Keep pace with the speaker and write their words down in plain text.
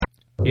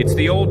It's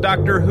the old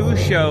Doctor Who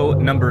show,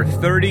 number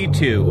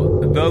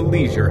 32, The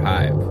Leisure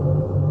Hive.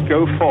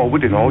 Go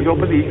forward in all your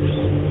beliefs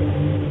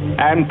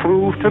and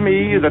prove to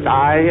me that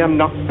I am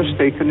not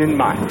mistaken in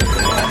mine.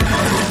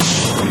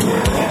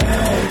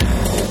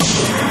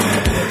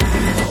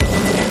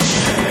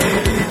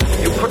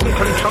 You couldn't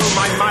control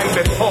my mind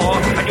before,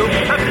 and you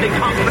certainly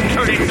can't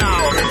control it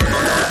now.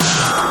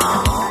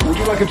 Would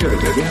you like a jelly,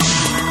 baby?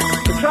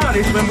 The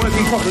TARDIS, when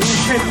working properly,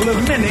 is capable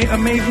of many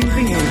amazing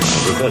things.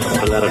 Reverse the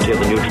polarity of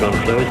the neutron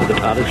flows, and the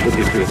TARDIS would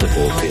be free of the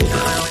force field.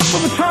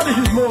 Well, the TARDIS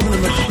is more than a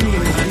machine.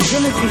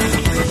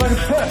 It's like a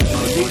person.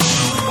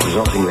 The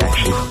resulting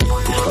reaction is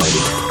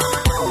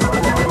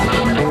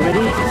Ready?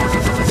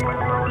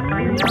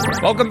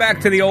 Welcome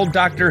back to the old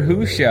Doctor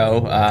Who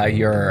show,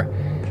 your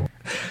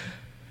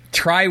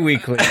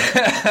tri-weekly.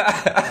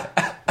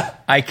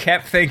 I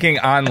kept thinking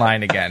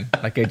online again.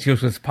 Like it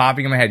just was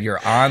popping in my head.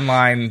 Your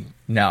online...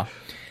 No.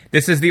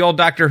 This is the old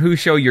Doctor Who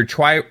show, your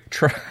your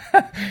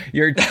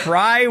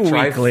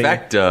tri-weekly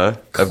trifecta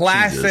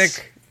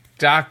classic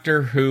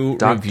Doctor Who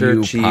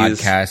review Cheese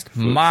podcast.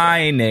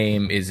 My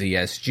name is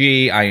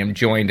ESG. I am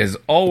joined as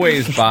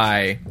always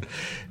by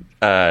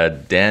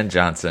Dan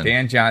Johnson.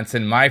 Dan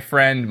Johnson, my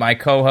friend, my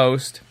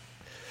co-host.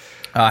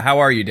 How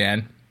are you,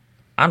 Dan?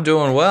 I'm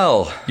doing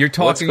well. You're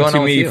talking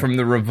to me from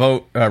the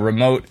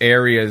remote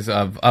areas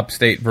of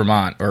upstate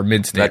Vermont or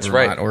midstate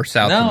Vermont or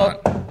South Vermont.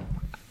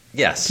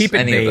 Yes, keep it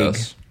any vague. Of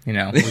those. You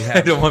know,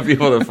 I don't want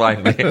people to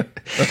find me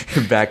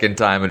back in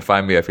time and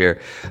find me up here.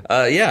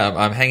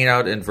 I'm hanging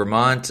out in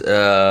Vermont,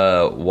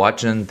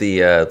 watching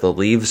the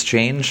leaves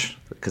change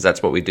because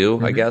that's what we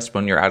do. I guess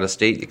when you're out of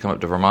state, you come up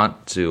to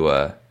Vermont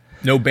to.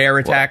 No bear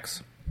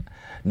attacks.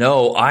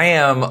 No, I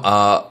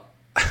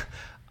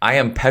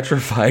am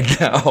petrified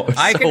now.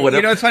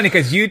 It's funny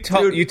because you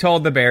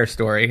told the bear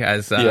story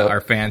as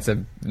our fans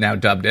have now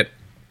dubbed it,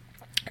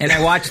 and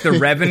I watched The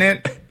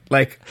Revenant.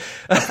 Like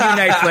a few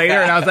nights later,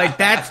 and I was like,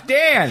 "That's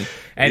Dan."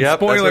 And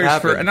spoilers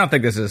for. I don't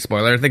think this is a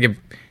spoiler. I think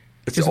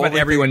it's just what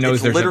everyone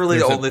knows. It's literally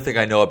the only thing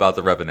I know about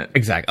The Revenant.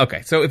 Exactly.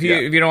 Okay, so if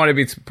you don't want to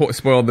be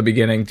spoiled at the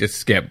beginning, just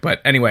skip.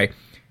 But anyway,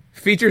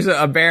 features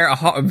a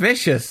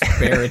vicious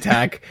bear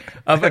attack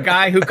of a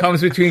guy who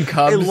comes between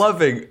cubs,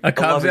 a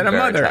cubs and a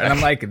mother, and I'm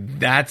like,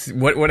 that's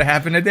what would have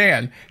happened to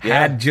Dan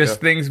had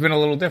things been a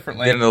little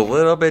differently. Been a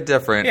little bit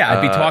different. Yeah,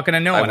 I'd be talking to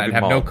no one. I'd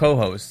have no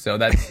co-host. So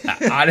that's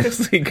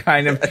honestly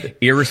kind of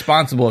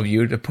irresponsible of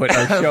you to put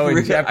our show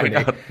in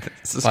jeopardy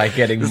by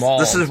getting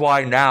mauled. This is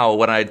why now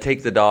when I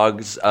take the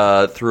dogs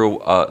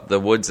through the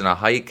woods in a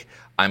hike,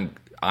 I'm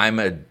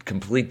a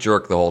complete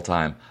jerk the whole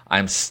time.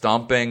 I'm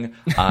stomping.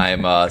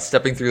 I'm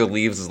stepping through the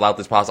leaves as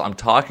loudly as possible. I'm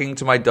talking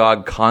to my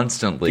dog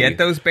constantly. Get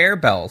those bear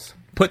bells.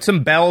 Put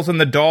some bells on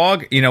the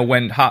dog. You know,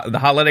 when the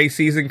holiday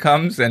season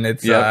comes and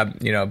it's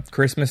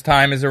Christmas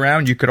time is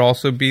around, you could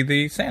also be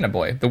the Santa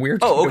boy. The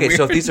weird. Oh, okay.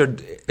 So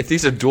if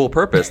these are dual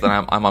purpose, then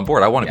I'm on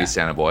board. I want to be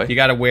Santa boy. You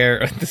got to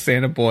wear the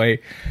Santa boy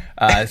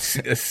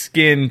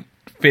skin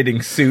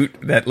fitting suit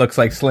that looks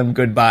like Slim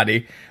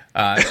Goodbody.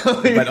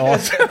 But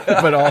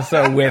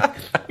also with,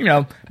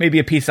 maybe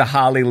a piece of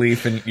holly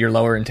leaf in your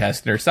lower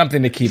intestine or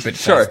something to keep it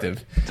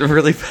festive.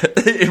 Really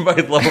in my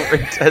lower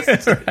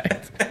intestine. Right.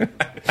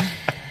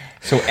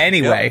 So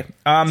anyway,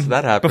 so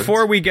that happens.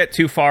 Before we get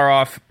too far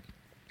off,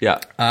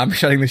 I'm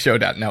shutting the show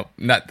down. No,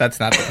 that's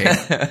not the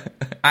case.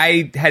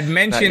 I had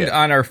mentioned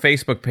on our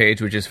Facebook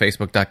page, which is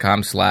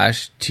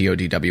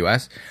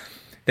facebook.com/TODWS,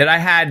 that I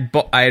had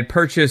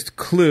purchased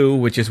Clue,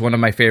 which is one of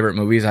my favorite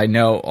movies. I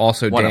know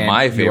also one of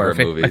my favorite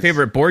movies. My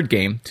favorite board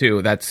game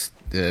too. That's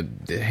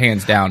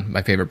hands down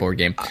my favorite board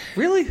game.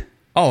 Really?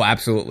 Oh,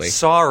 absolutely.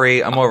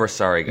 Sorry, I'm over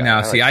sorry, guys.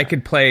 Now, I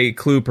could play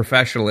Clue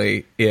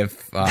professionally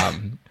if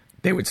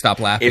they would stop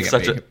laughing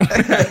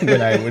at me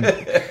when I would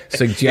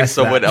suggest if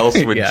someone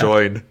else would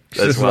join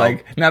as well.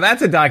 Now,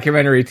 that's a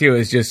documentary too.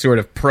 Is just sort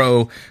of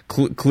pro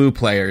Clue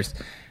players.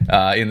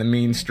 In the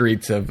mean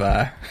streets of,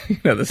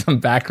 some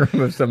back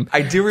room of some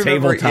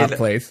tabletop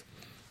place.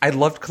 I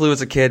loved Clue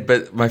as a kid,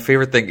 but my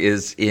favorite thing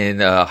is in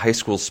high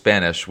school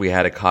Spanish, we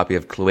had a copy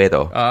of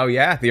Cluedo. Oh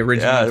yeah, the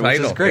original title, which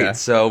is great. Yeah.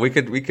 So we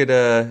could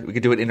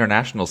do it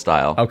international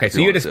style. Okay, so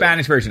you had a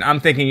Spanish version.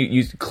 I'm thinking you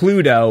used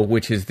Cluedo,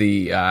 which is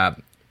the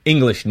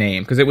English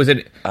name, because it was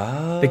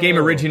the game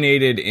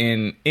originated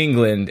in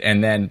England,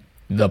 and then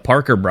the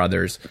Parker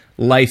brothers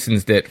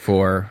licensed it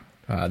for.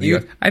 I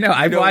know.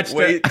 I've watched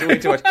way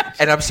too much.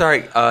 And I'm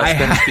sorry,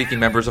 Spanish-speaking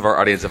members of our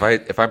audience,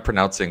 if I'm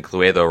pronouncing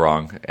Cluedo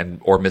wrong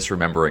or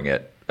misremembering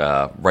it,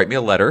 write me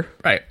a letter.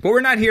 Right, but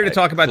we're not here to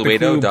talk about the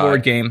Clue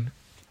board game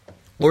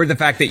or the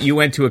fact that you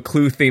went to a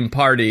Clue-themed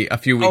party a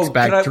few weeks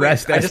back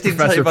dressed as Professor Flo. I just need to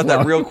tell you about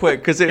that real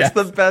quick because it's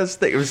the best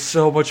thing. It was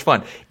so much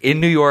fun.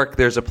 In New York,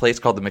 there's a place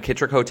called the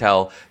McKittrick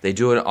Hotel. They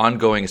do it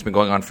ongoing. It's been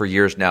going on for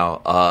years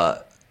now.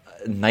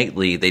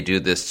 Nightly, they do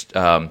this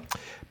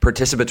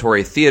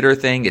participatory theater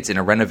thing. It's in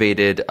a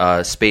renovated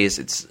space.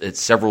 It's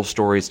several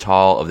stories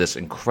tall of this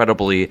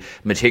incredibly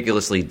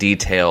meticulously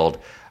detailed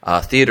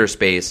theater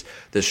space.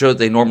 The show that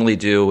they normally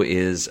do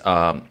is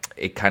a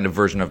kind of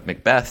version of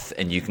Macbeth,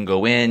 and you can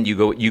go in. You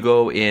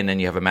go in,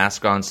 and you have a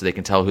mask on, so they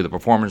can tell who the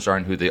performers are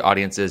and who the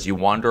audience is. You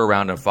wander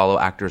around and follow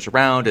actors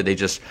around, and they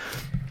just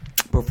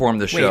perform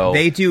the show. Wait,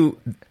 they do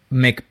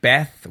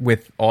Macbeth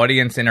with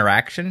audience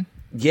interaction?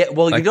 Yeah,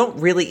 well, you don't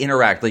really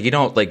interact. Like, you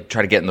don't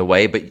try to get in the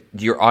way, but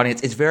your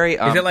audience is very.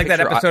 Is it like that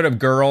episode of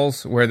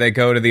Girls where they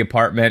go to the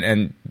apartment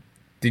and?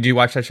 Did you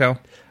watch that show?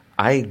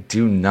 I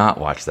do not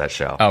watch that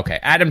show. Okay,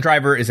 Adam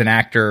Driver is an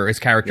actor. His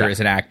character is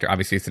an actor.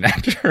 Obviously, it's an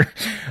actor.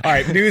 All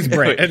right,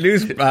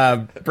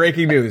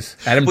 breaking news.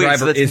 Adam Driver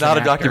so that's is not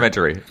an a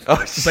documentary.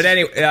 Oh, but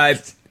anyway.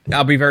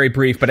 I'll be very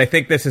brief, but I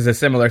think this is a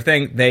similar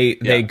thing.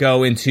 They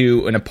go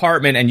into an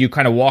apartment, and you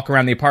kind of walk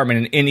around the apartment,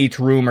 and in each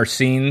room are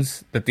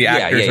scenes that the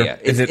actors are...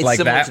 Is it like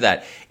similar that? To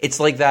that? It's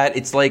like that.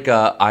 It's like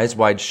Eyes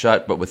Wide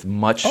Shut, but with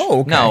much...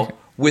 Oh, okay. No,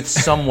 with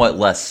somewhat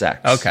less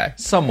sex. Okay.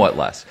 Somewhat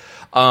less.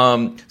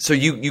 So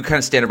you kind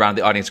of stand around,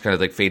 the audience kind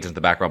of fades into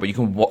the background, but you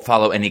can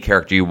follow any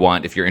character you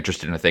want if you're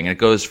interested in a thing, and it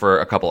goes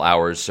for a couple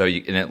hours, so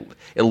it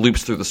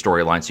loops through the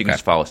storyline, so you can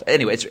just follow.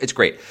 Anyway, it's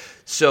great.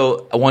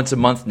 So once a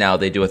month now,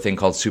 they do a thing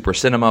called Super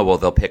Cinema. Well,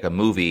 they'll pick a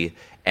movie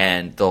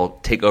and they'll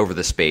take over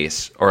the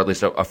space, or at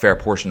least a fair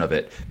portion of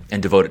it,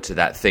 and devote it to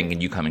that thing,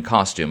 and you come in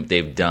costume.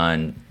 They've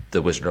done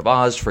The Wizard of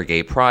Oz for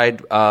Gay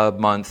Pride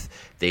Month.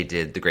 They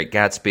did The Great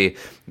Gatsby.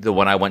 The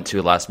one I went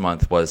to last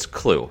month was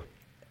Clue.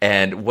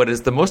 And what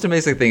is the most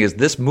amazing thing is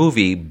this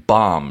movie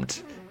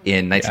bombed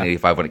in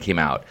 1985 when it came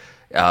out.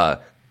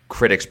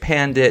 Critics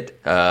panned it.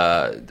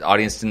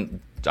 Audience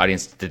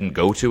didn't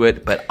go to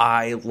it, but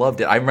I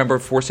loved it. I remember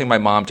forcing my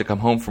mom to come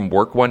home from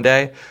work one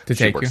day.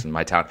 She works in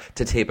my town,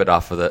 to tape it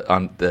off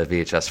on the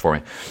VHS for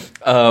me.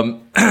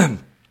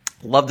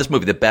 Love this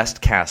movie. The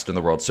best cast in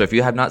the world. So if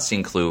you have not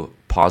seen Clue,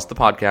 pause the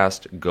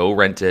podcast, go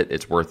rent it.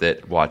 It's worth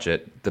it. Watch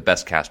it. The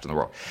best cast in the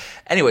world.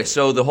 Anyway,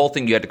 so the whole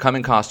thing, you had to come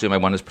in costume. I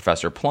went as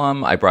Professor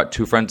Plum. I brought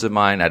two friends of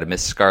mine. I had a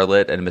Miss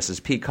Scarlet and a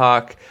Mrs.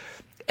 Peacock.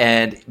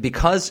 And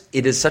because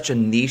it is such a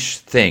niche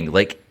thing,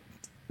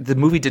 the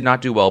movie did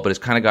not do well, but it's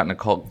kind of gotten a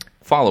cult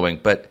following.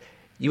 But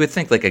you would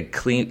think a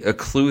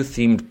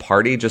Clue-themed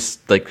party, just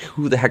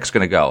who the heck's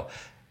going to go?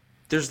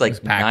 There's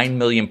 9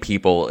 million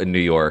people in New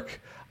York.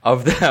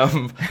 Of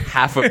them,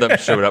 half of them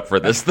showed up for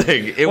this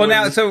thing. It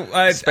was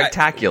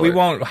spectacular. We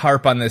won't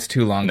harp on this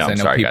too long, because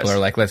I know people guys. are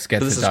like, let's get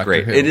to This is Doctor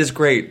great. Who. It is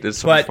great. It's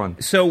so much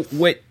fun. So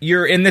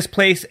you're in this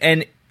place,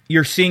 and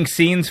you're seeing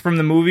scenes from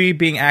the movie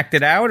being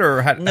acted out,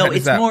 or how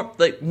it's more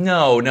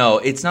no,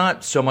 it's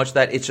not so much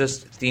that. It's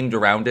just themed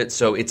around it.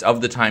 So it's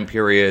of the time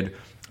period.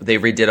 They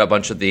redid a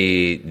bunch of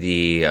the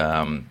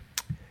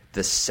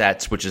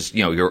sets, which is,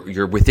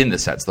 you're within the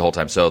sets the whole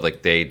time. So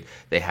they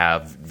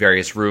have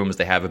various rooms.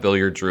 They have a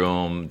billiards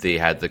room. They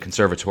had the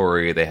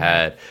conservatory. They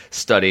had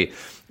study.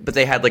 But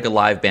they had a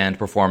live band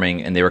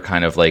performing, and they were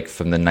kind of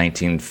from the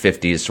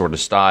 1950s sort of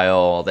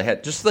style. They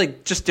had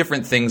just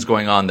different things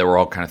going on that were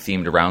all kind of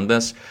themed around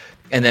this.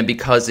 And then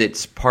because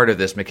it's part of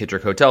this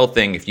McKittrick Hotel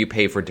thing, if you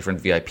pay for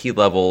different VIP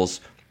levels,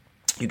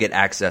 you get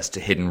access to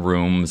hidden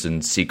rooms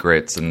and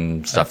secrets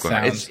and stuff going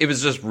on. It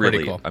was just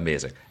really cool.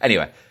 Amazing.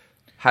 Anyway,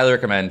 highly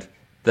recommend.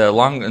 The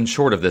long and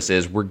short of this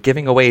is we're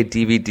giving away a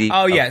DVD.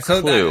 Oh yeah,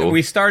 so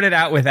we started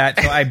out with that.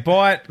 So I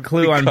bought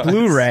Clue on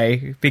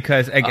Blu-ray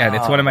because again,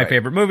 it's one of my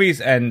favorite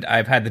movies, and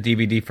I've had the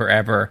DVD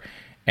forever.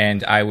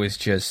 And I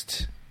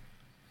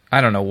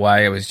don't know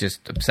why, I was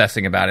just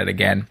obsessing about it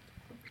again,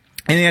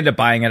 and I ended up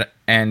buying it.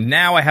 And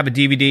now I have a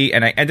DVD,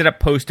 and I ended up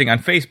posting on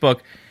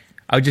Facebook.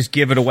 I'll just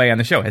give it away on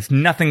the show. It has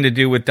nothing to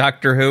do with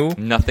Doctor Who.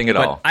 Nothing at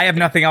all. I have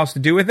nothing else to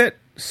do with it.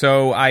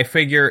 So I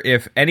figure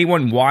if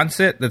anyone wants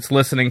it that's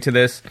listening to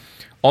this,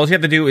 all you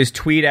have to do is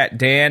tweet at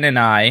Dan and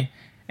I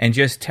and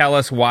just tell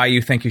us why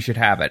you think you should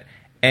have it.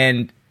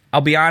 And I'll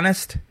be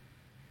honest,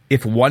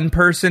 if one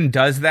person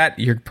does that,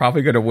 you're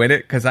probably going to win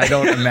it, because I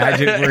don't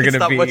imagine we're going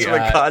to be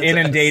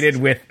inundated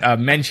with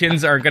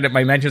mentions.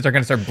 My mentions are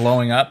going to start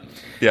blowing up.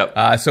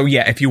 Yep. So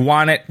yeah, if you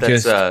want it,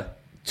 just...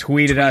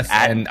 tweet at us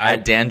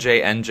at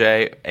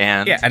DanJNJ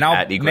and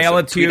I'll mail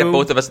it to you. Tweet at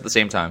both of us at the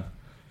same time.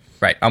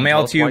 Right, I'll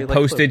mail it to you.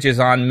 Postage is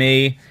on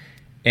me,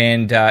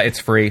 and it's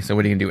free. So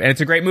what are you gonna do? And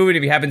it's a great movie.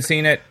 If you haven't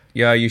seen it,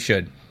 you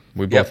should.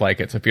 We both like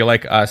it. So if you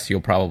like us,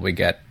 you'll probably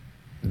get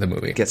the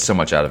movie. Get so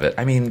much out of it.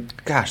 I mean,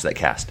 gosh, that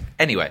cast.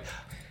 Anyway.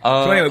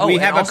 We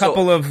have a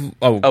couple of.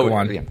 Go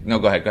on. Yeah. No,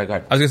 go ahead. Go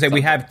ahead. I was gonna say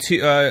we have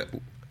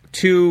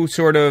two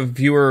sort of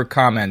viewer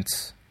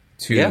comments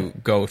to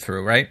go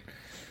through. Right.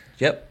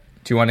 Yep.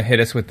 Do you want to hit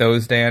us with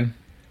those, Dan?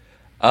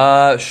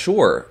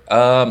 Sure.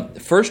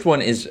 First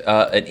one is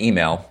an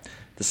email.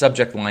 The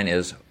subject line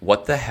is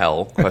 "What the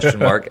hell?" question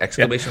mark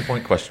exclamation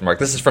point question mark.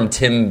 This is from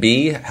Tim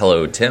B.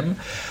 Hello, Tim.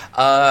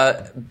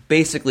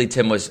 Basically,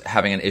 Tim was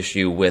having an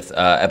issue with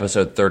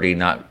episode 30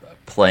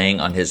 not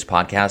playing on his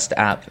podcast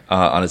app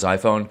on his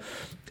iPhone.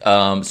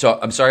 So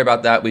I'm sorry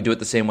about that. We do it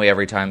the same way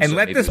every time. And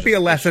let this be a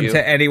lesson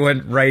to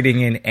anyone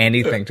writing in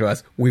anything to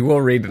us. We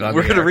will read it on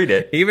We're going to read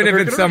it. Even if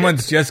it's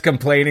someone's just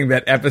complaining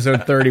that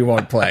episode 30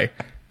 won't play.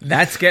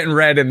 That's getting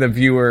read in the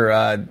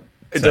viewer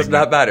It does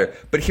not matter.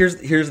 But here's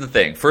the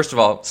thing. First of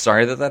all,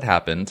 sorry that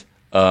happened.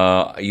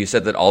 You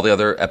said that all the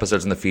other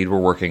episodes in the feed were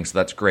working, so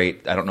that's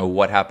great. I don't know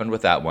what happened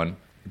with that one.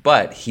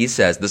 But he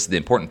says, this is the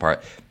important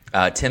part,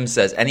 Tim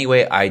says,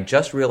 anyway, I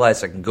just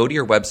realized I can go to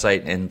your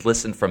website and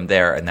listen from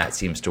there, and that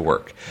seems to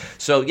work.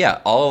 So,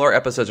 yeah, all of our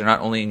episodes are not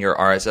only in your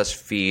RSS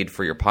feed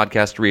for your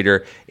podcast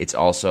reader,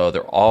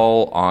 they're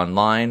all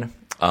online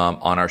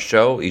on our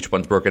show. Each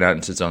one's broken out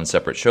into its own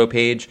separate show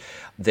page.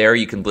 There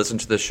you can listen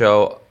to the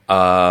show,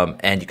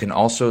 and you can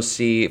also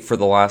see for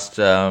the last,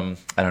 10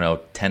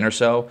 or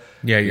so.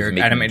 Yeah, your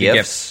animated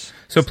GIFs.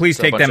 So please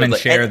take them and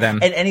share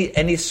them. And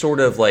any sort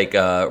of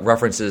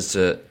references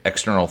to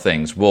external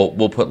things,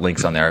 we'll put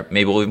links on there.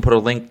 Maybe we'll even put a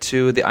link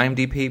to the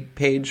IMDb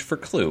page for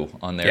Clue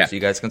on there, so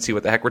you guys can see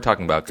what the heck we're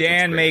talking about.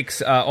 Dan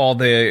makes all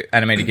the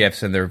animated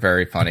GIFs, and they're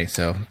very funny.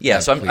 So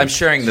so I'm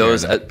sharing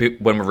those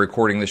when we're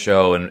recording the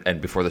show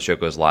and before the show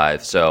goes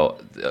live. So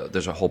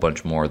there's a whole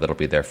bunch more that'll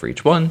be there for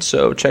each one.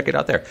 So check it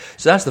out there.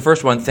 So that's the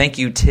first one. Thank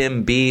you,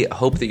 Tim B.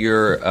 Hope that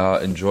you're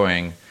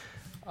enjoying.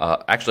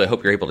 Actually, I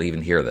hope you're able to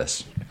even hear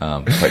this,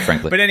 quite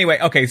frankly. But anyway,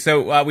 okay,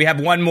 so we have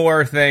one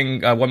more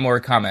thing, one more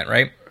comment,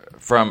 right?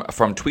 From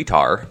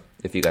Tweetar,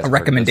 if you guys have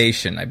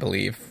recommendation, I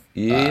believe.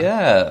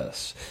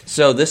 Yes.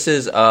 So this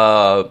is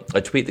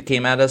a tweet that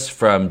came at us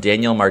from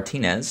Daniel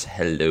Martinez.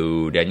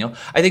 Hello, Daniel.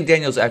 I think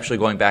Daniel's actually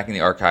going back in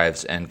the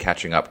archives and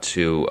catching up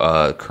to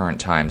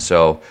current time.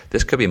 So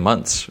this could be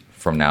months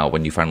from now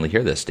when you finally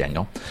hear this,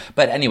 Daniel.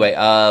 But anyway,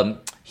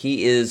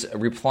 he is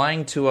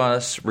replying to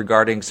us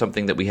regarding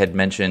something that we had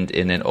mentioned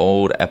in an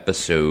old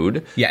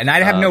episode. Yeah, and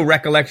I have no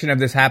recollection of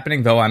this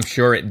happening, though I'm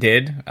sure it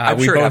did.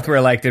 We both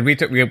were like, did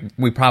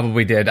we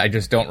probably did. I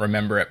just don't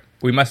remember it.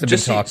 We must have been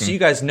talking. So you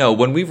guys know,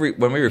 when we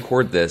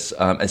record this,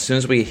 as soon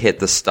as we hit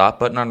the stop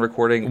button on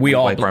recording, we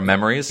all wipe our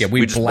memories. Yeah,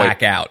 we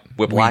black out.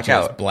 We black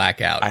out.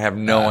 I have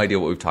no idea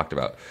what we've talked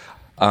about.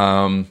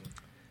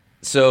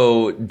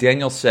 So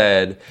Daniel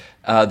said,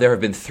 there have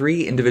been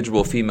 3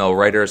 individual female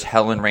writers,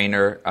 Helen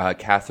Rayner,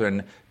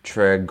 Catherine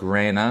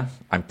Tregrena,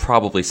 I'm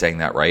probably saying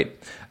that right,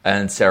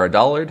 and Sarah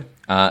Dollard,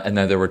 and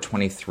then there were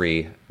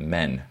 23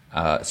 men.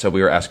 So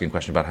we were asking a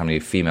question about how many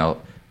female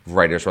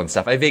writers run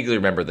stuff. I vaguely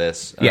remember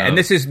this. Yeah, and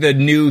this is the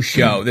new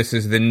show. This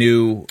is the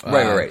new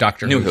right.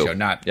 Doctor Who show,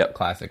 not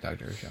classic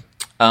Doctor Who show.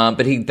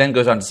 But he then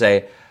goes on to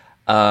say,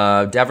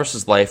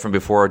 Davros' life from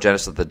before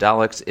Genesis of the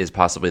Daleks is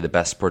possibly the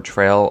best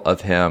portrayal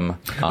of him.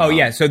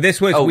 So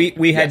this was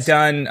we had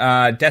done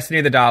Destiny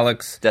of the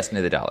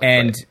Daleks.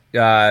 And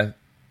right.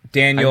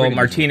 Daniel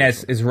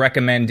Martinez is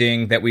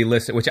recommending that we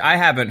listen, which I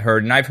haven't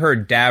heard, and I've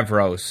heard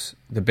Davros,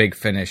 the Big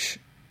Finish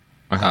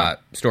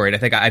story. And I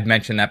think I'd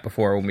mentioned that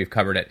before when we've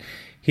covered it.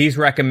 He's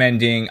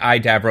recommending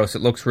Davros.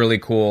 It looks really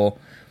cool.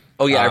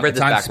 Oh, yeah, I read this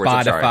backwards.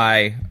 It's on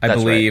Spotify, I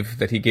believe,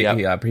 right.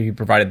 that he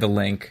provided the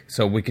link,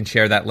 so we can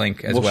share that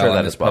link as well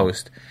in this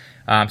post.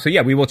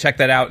 We will check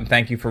that out, and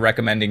thank you for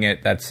recommending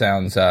it. That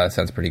sounds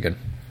pretty good.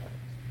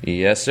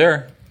 Yes,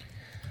 sir.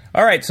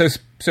 All right, so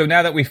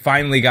now that we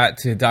finally got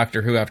to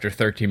Doctor Who after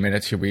 13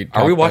 minutes, should we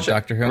talk about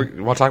Doctor Who?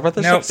 You want to talk about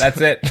this? Nope,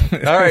 that's it.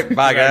 All right,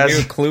 bye, guys.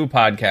 New Clue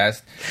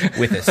podcast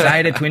with a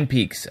side of Twin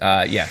Peaks.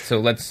 So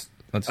let's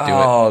do it.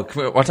 Oh, want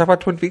to talk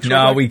about Twin Peaks?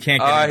 No, we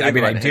can't.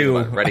 I do.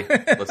 Ready?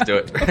 Let's do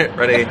it.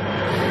 Ready?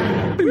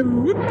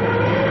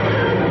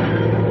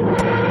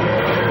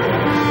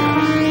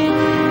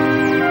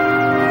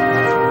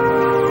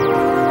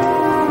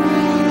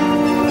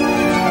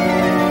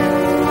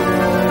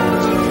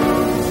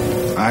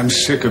 I'm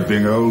sick of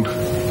being old.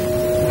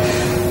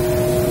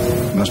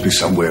 Must be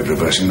some way of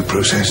reversing the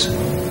process.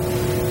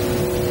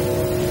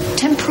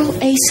 Temporal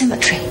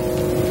asymmetry.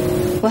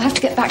 We'll have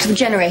to get back to the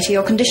generator.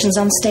 Your condition's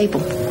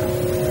unstable.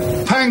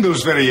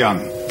 Pangol's very young.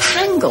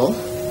 Pangol?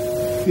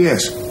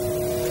 Yes.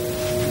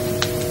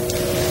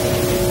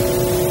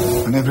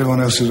 And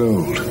everyone else is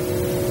old.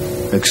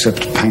 Except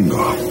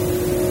Pangol.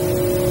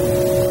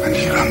 And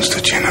he runs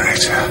the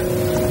generator.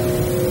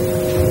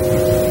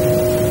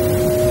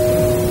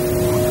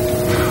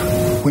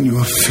 When you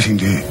were fitting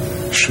the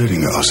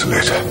Schrödinger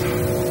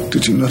oscillator,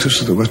 did you notice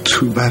that there were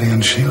 2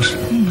 baryon shields?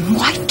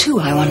 Why 2,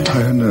 I wonder?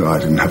 I don't know. I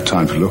didn't have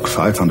time to look.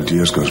 500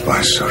 years goes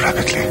by so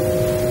rapidly.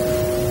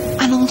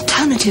 An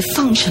alternative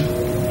function.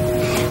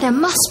 There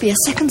must be a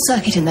second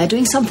circuit in there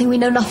doing something we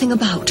know nothing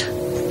about.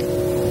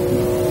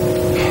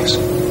 Yes.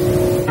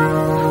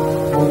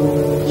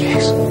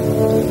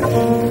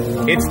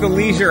 It's the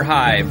Leisure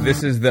Hive.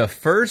 This is the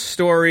first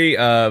story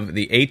of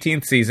the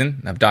 18th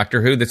season of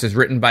Doctor Who. This is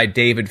written by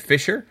David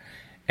Fisher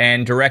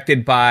and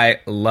directed by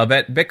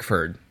Lovett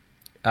Bickford.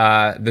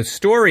 The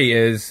story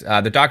is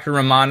the Dr.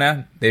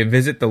 Romana, they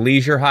visit the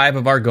Leisure Hive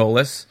of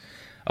Argolis,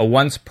 a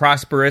once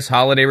prosperous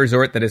holiday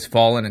resort that has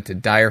fallen into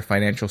dire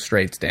financial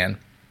straits, Dan.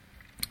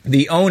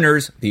 The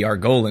owners, the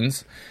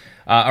Argolans,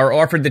 are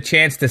offered the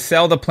chance to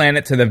sell the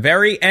planet to the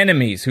very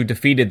enemies who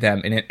defeated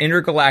them in an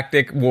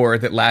intergalactic war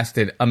that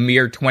lasted a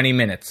mere 20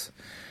 minutes,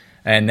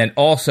 and then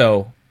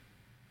also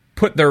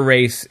put their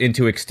race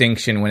into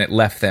extinction when it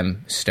left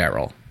them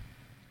sterile.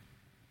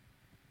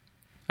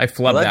 I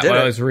flubbed that. When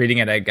I was reading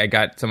it, I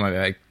got some of it.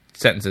 I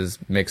sentences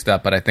mixed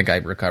up, but I think I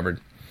recovered.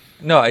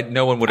 No,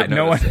 no one would have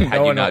noticed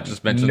had you not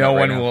just mentioned that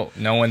right now.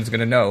 No one's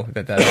going to know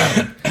that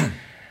happened.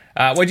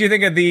 What do you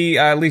think of the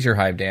Leisure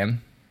Hive,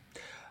 Dan?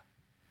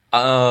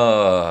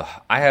 I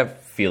have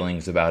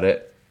feelings about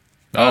it.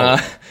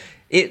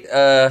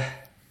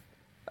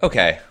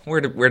 Okay,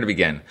 where to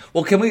begin?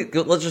 Well,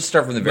 let's just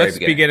start from the very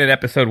beginning. Let's begin at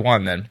episode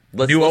 1 then.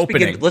 New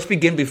opening. Let's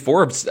begin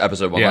before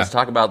episode 1. Yeah. Let's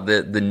talk about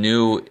the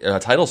new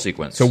title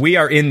sequence. So we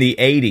are in the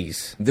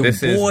 80s.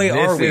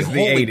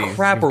 Holy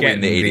crap, are we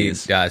in the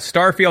 80s?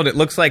 Starfield, it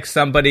looks like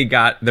somebody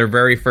got their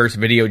very first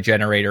video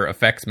generator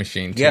effects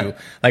machine too. Yeah.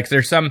 Like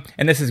there's some,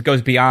 and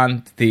goes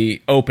beyond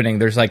the opening.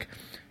 There's like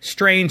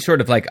strange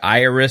sort of like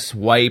iris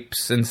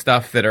wipes and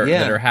stuff that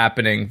are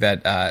happening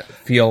that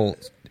feel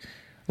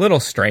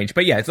little strange,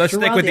 but let's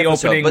stick with the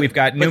opening. We've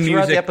got new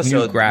music,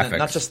 new graphics.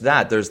 Not just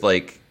that. There's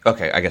I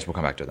guess we'll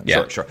come back to them.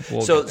 Yeah, sure.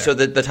 So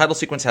the title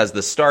sequence has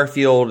the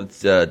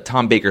Starfield.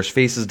 Tom Baker's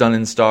face is done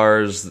in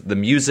stars. The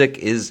music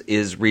is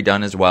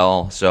redone as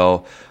well.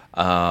 So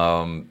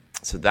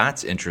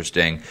that's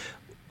interesting.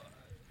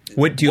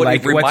 What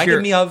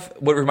reminded me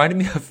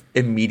of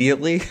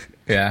immediately?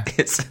 Yeah,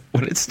 it's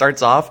when it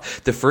starts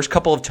off. The first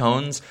couple of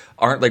tones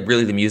aren't like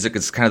really the music.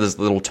 It's kind of this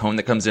little tone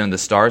that comes in the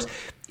stars.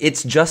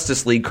 It's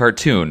Justice League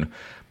cartoon.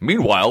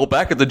 Meanwhile,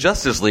 back at the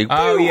Justice League,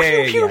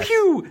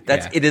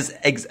 it is.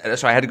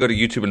 So I had to go to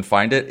YouTube and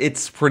find it.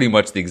 It's pretty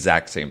much the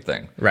exact same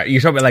thing. Right. You're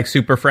talking about like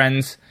Super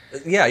Friends.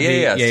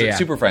 Yeah.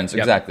 Super Friends.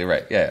 Yep. Exactly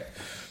right. Yeah.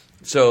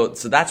 So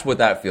that's what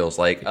that feels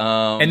like.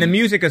 And the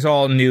music is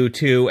all new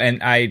too.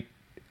 And I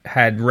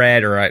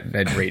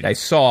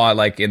saw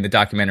like in the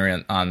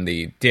documentary on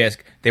the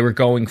disc, they were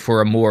going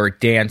for a more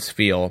dance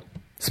feel,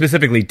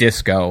 specifically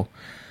disco.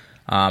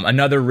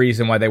 Another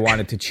reason why they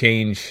wanted to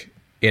change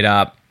it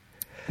up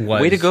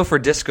was... Way to go for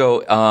disco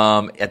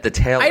at the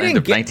tail end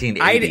of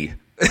 1980.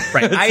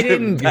 I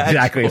didn't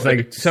exactly. It's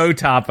like so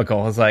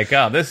topical. It's like,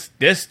 oh,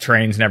 this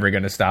train's never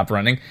going to stop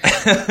running.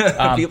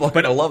 People are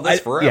going to love this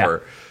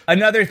forever. Yeah.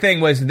 Another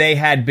thing was they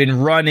had been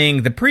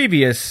running the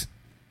previous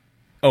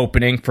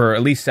opening for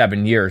at least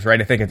 7 years, right?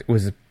 I think it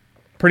was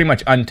pretty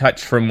much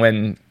untouched from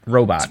when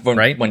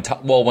right? When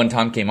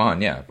Tom came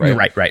on, yeah.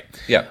 Right.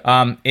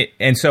 Yeah.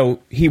 And so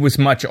he was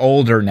much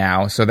older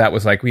now, so that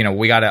was like, we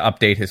got to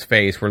update his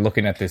face. We're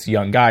looking at this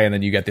young guy, and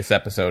then you get this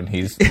episode, and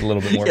he's a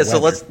little bit more so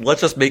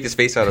let's just make his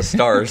face out of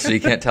stars so you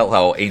can't tell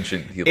how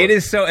ancient he looks. It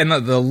is so, and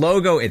the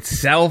logo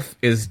itself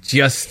is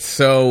just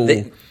so...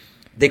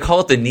 They call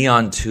it the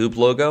neon tube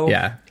logo.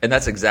 Yeah. And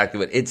that's exactly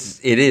what it is.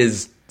 It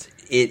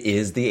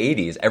is the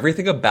 80s.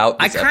 Everythking about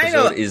this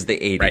episode is the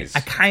 80s. Right.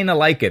 I kind of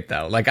like it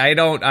though. Like I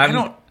don't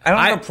have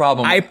a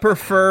problem. I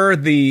prefer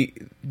the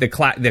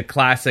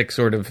classic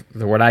sort of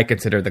what I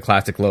consider the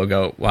classic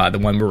logo, the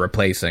one we're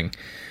replacing.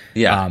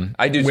 Yeah,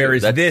 I do.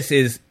 Whereas this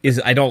is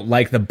I don't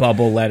like the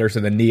bubble letters or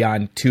the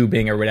neon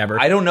tubing or whatever.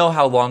 I don't know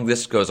how long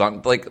this goes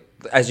on. Like,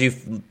 as you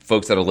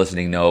folks that are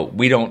listening know,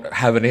 we don't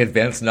have any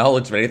advanced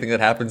knowledge of anything that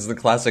happens in the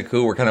classic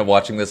Who. We're kind of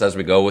watching this as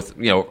we go with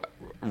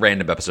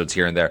random episodes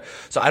here and there.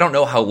 So I don't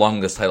know how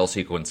long this title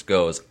sequence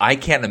goes. I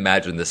can't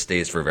imagine this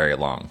stays for very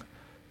long.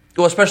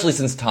 Well, especially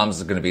since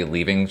Tom's going to be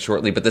leaving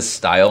shortly, but this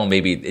style,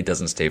 maybe it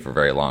doesn't stay for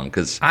very long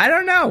because I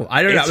don't know.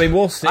 I mean,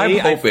 we'll see. I'm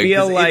hoping, I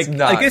feel like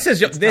this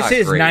is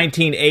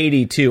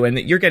 1982, and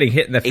you're getting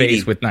hit in the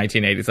face with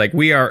 1980s. Like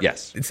we are.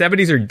 Yes,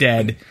 70s are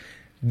dead.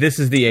 This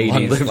is the 80s.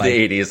 Long live the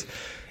 80s.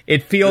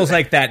 It feels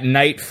like that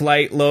Night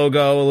Flight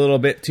logo a little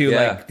bit too.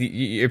 Yeah. Like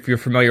if you're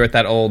familiar with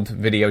that old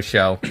video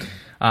show.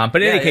 But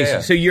in any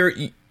case, so you're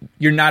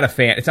not a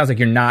fan. It sounds like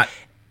you're not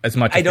as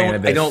much a fan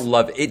of this. I don't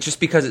love it just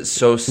because it's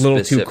so specific. A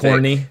little too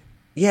corny.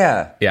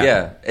 Yeah.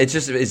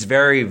 It's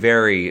very,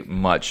 very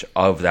much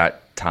of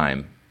that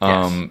time.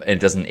 And it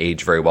doesn't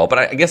age very well. But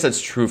I guess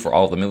that's true for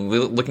all of them. I mean,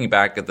 looking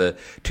back at the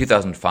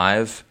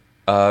 2005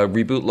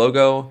 reboot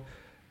logo,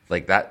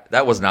 like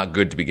that was not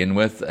good to begin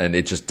with, and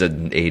it just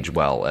didn't age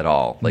well at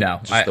all.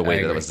 Like the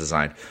way that it was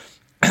designed.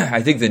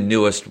 I think the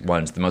newest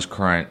ones, the most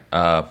current,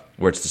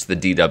 where it's just the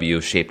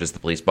DW shaped as the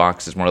police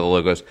box is one of the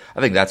logos.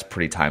 I think that's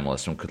pretty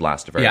timeless and could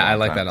last a very long time. Yeah, I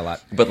like that a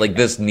lot. But like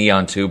this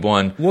neon tube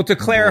one. Well, to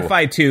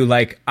clarify too,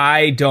 like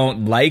I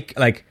don't like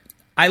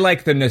I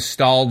like the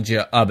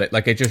nostalgia of it.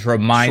 Like it just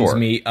reminds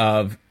me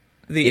of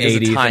the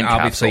 80s. A time and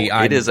obviously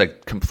capsule. It is a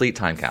complete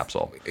time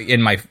capsule.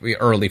 In my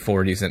early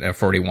 40s and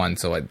 41,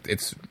 so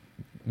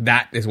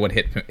that is what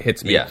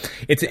hits me. Yeah.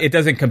 It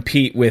doesn't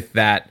compete with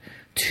that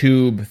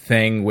tube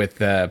thing with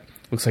the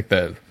looks like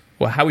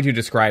how would you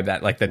describe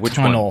that? Like the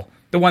tunnel,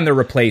 the one they're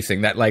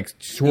replacing, that like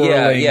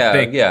swirling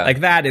thing. Yeah.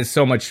 Like that is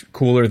so much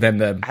cooler than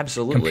the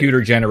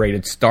computer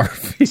generated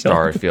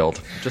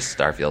Starfield. Just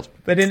Starfield.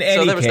 But in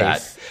any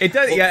case, it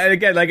does. Yeah, and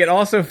again, like it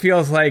also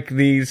feels like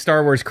the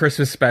Star Wars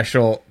Christmas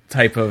special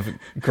type of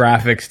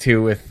graphics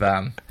too. With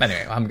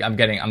anyway, I'm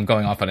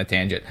going off on a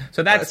tangent.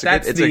 So that's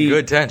a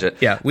good tangent.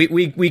 Yeah,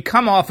 we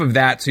come off of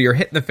that. So you're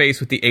hit in the face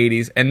with the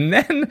 80s, and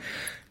then.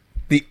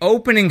 The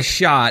opening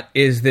shot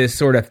is this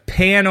sort of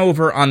pan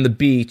over on the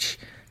beach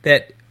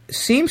that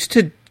seems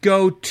to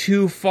go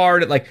too far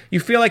to, like, you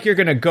feel like you're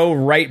going to go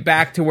right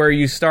back to where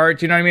you start.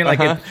 Do you know what I mean?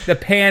 Like, the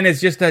pan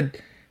is just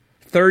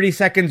 30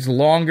 seconds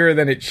longer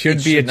than it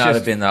should be. It should not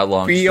have been that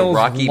long. Feels just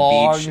a rocky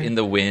long. beach in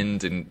the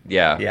wind, and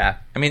yeah. Yeah.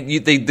 I mean, we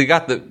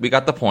got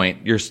the point.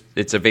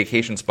 It's a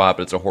vacation spot,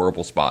 but it's a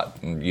horrible spot,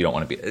 and you don't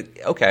want to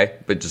be okay.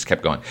 But just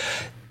kept going.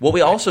 What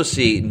we also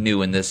see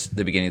new in the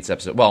beginning of this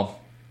episode. Well,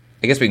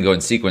 I guess we can go in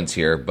sequence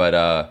here,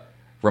 but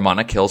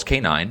Romana kills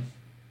K9.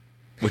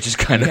 Which is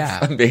kind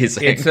of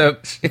amazing.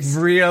 It's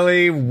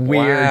really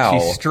weird. Wow.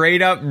 She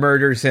straight up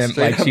murders him.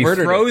 She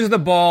throws the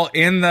ball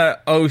in the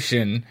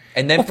ocean.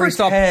 And then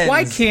first off,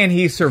 why can't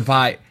he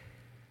survive?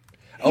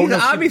 He's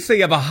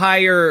obviously of a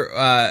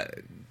higher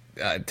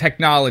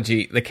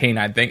technology, the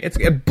K9 thing.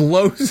 It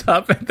blows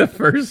up at the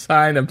first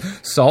sign of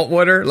salt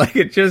water. Like,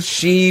 it just...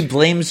 She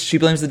blames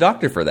the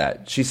doctor for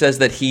that. She says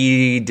that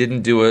he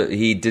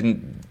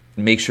didn't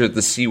make sure that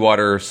the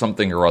seawater or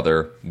something or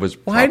other was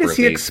Why does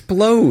he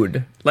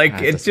explode? Like,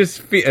 it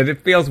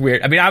feels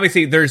weird. I mean,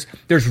 obviously, there's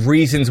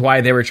reasons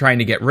why they were trying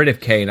to get rid of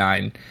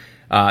K9.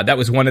 That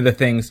was one of the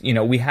things,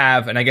 we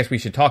have, and I guess we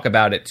should talk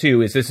about it,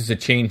 too, is this is a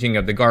changing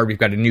of the guard. We've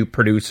got a new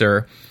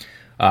producer.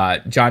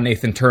 John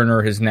Nathan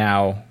Turner is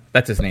now...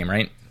 That's his name,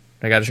 right?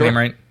 I got his name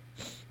right?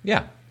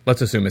 Yeah.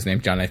 Let's assume his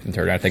name's John Nathan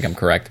Turner. I think I'm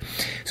correct.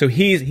 So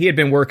he had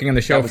been working on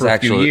the show for a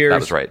few years. That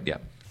was right, yeah.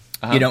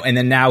 And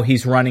then now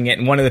he's running it.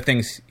 And one of the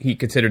things, he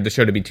considered the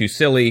show to be too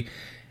silly,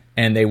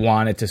 and they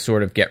wanted to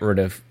sort of get rid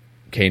of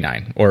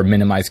K9 or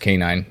minimize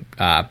K9.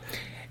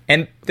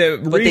 And the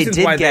reasons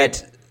why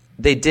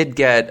they did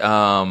get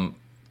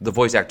the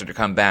voice actor to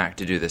come back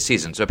to do this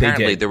season. So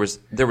apparently there was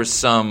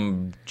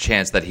some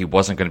chance that he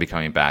wasn't going to be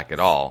coming back at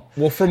all.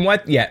 Well,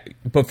 what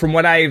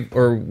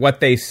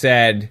they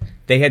said,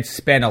 they had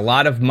spent a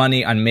lot of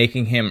money on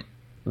making him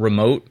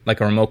remote,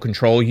 like a remote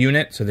control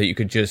unit, so that you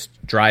could just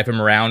drive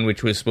him around,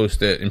 which was supposed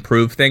to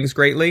improve things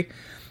greatly.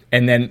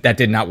 And then that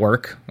did not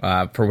work.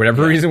 For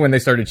whatever reason, when they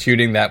started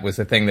shooting, that was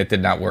the thing that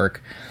did not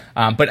work.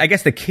 But I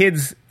guess the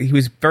kids, he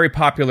was very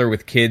popular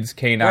with kids,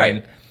 K9.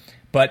 Right.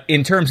 But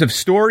in terms of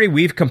story,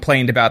 we've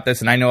complained about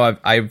this, and I know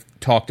I've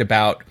talked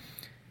about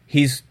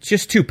he's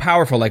just too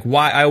powerful. Like,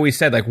 why? I always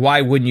said, like,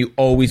 why wouldn't you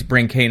always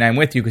bring K9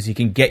 with you? Because he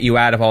can get you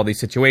out of all these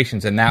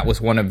situations. And that was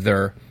one of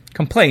their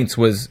complaints,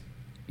 was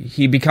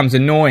he becomes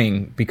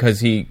annoying because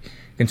he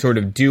can sort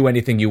of do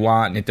anything you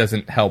want, and it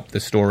doesn't help the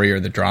story or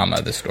the drama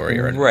of the story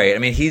or anything. Right. I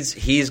mean,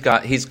 he's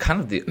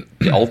kind of the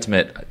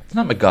ultimate. It's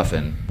not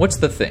MacGuffin. What's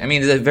the thing? I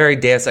mean, it's a very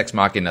Deus Ex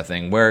Machina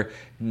thing where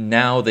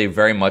now they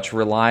very much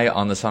rely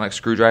on the sonic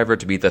screwdriver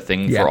to be the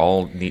thing for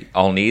all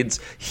needs.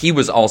 He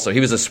was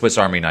a Swiss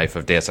Army knife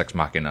of Deus Ex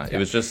Machina. Yeah. It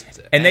was just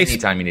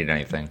anytime you need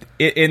anything.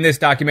 In this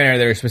documentary,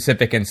 they were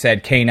specific and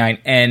said K9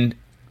 and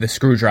the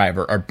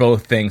screwdriver are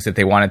both things that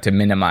they wanted to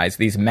minimize,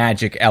 these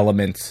magic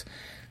elements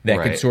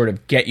that could sort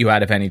of get you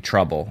out of any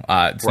trouble.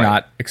 It's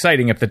not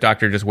exciting if the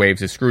doctor just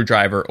waves his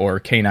screwdriver or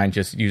K9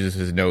 just uses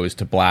his nose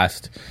to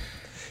blast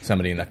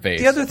somebody in the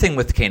face. The other thing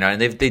with K9,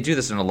 and they do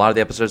this in a lot of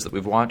the episodes that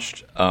we've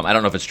watched, I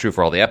don't know if it's true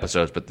for all the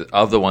episodes, but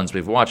of the ones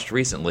we've watched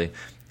recently,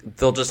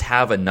 they'll just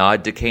have a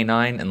nod to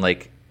K9 and,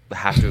 like,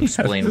 have to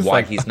explain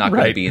why he's not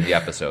going to be in the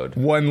episode.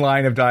 One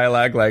line of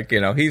dialogue, like,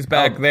 he's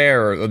back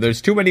there, or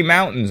there's too many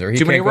mountains, or he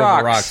too can't many rocks, go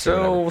over rocks.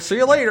 So see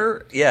you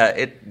later.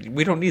 Yeah,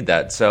 we don't need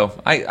that. So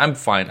I'm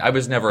fine. I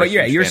was never a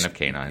huge fan of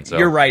K9. So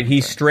you're right.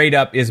 He straight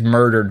up is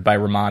murdered by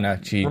Romana.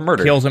 She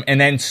kills him and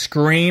then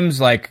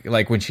screams like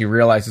when she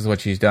realizes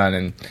what she's done.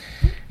 And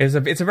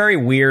it's a very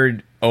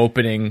weird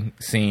opening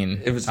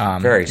scene. It was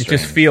very strange. It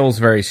just feels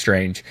very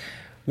strange.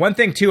 One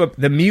thing, too,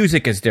 the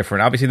music is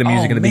different. Obviously, the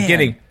music in the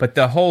beginning, but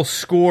the whole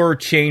score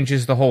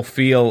changes the whole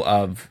feel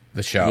of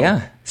the show.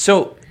 Yeah.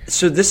 So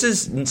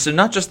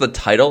not just the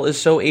title is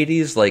so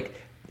 80s, like,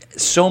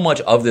 so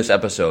much of this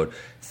episode,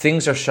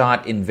 things are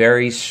shot in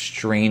very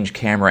strange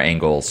camera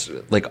angles,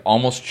 like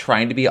almost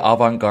trying to be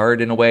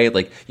avant-garde in a way.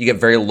 Like, you get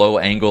very low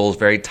angles,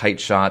 very tight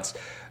shots,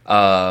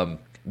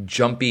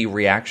 jumpy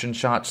reaction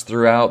shots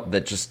throughout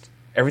that just,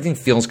 everything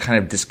feels kind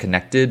of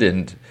disconnected,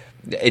 and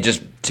it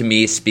just, to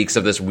me, speaks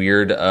of this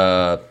weird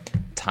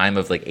time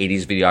of, like,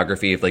 80s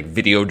videography, of, like,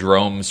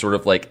 Videodrome, sort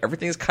of, like,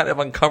 everything's kind of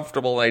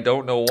uncomfortable, and I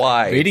don't know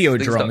why.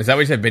 Videodrome? Is that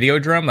what you said,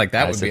 Videodrome? Like,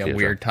 that would be a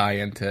weird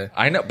tie-in to...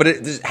 I know, but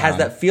it just has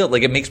that feel,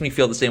 like, it makes me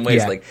feel the same way.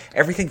 It's like,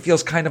 everything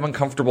feels kind of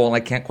uncomfortable, and I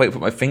can't quite put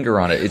my finger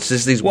on it. It's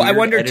just these weird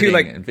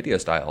editing and video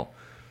style.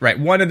 Right,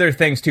 one of their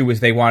things, too,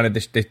 was they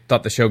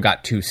thought the show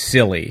got too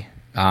silly.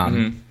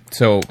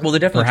 So they're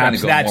definitely trying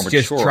to go that's more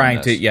just mature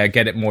trying to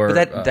get it more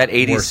that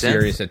 80s more synth,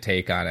 serious a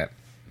take on it.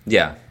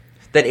 Yeah,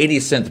 that 80s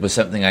synth was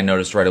something I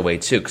noticed right away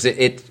too, because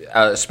it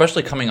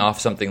especially coming off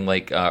something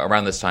like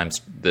around this time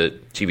the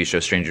TV show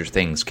Stranger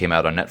Things came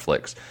out on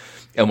Netflix,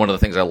 and one of the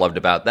things I loved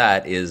about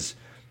that is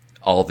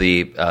all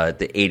the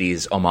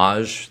 80s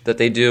homage that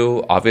they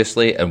do,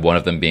 obviously, and one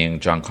of them being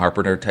John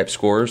Carpenter type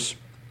scores.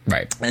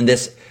 Right, and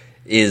this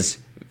is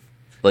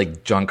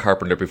like John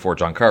Carpenter before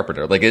John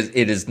Carpenter. Like,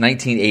 it is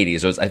 1980s,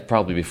 so it's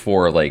probably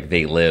before, like,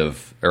 They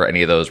Live or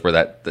any of those where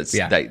the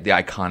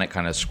iconic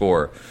kind of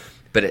score.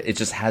 But it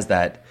just has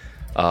that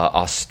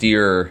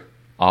austere,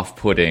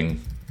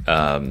 off-putting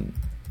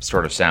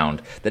sort of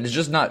sound that is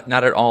just not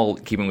at all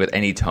keeping with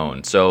any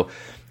tone. So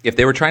if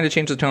they were trying to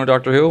change the tone of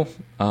Doctor Who,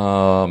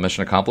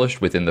 mission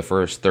accomplished within the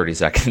first 30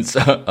 seconds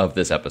of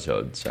this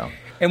episode. So,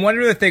 and one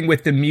other thing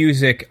with the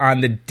music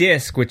on the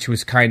disc, which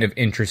was kind of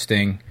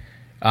interesting,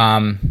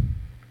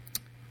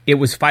 it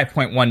was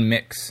 5.1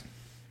 mix.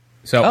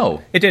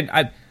 So it did.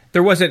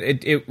 There wasn't.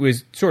 It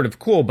was sort of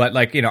cool, but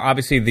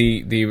obviously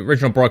the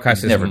original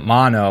broadcast is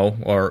mono,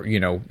 or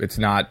it's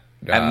not.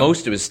 At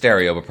most, it was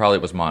stereo, but probably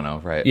it was mono,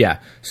 right? Yeah.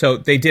 So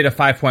they did a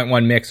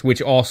 5.1 mix,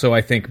 which also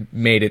I think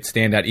made it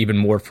stand out even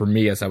more for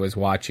me as I was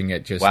watching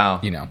it. Just wow.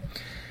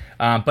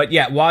 But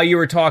yeah, while you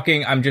were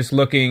talking, I'm just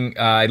looking.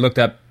 I looked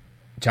up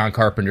John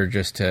Carpenter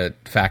just to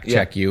fact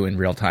check you in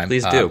real time.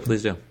 Please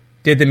do.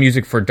 Did the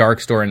music for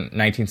Dark Store in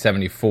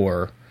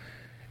 1974,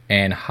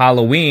 and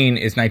Halloween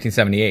is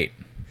 1978.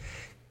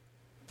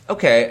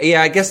 Okay,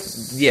 yeah, I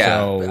guess, yeah.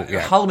 So, yeah.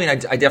 Halloween, I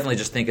definitely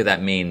just think of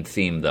that main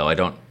theme,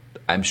 though.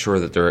 I'm sure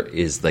that there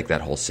is, like,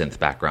 that whole synth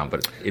background,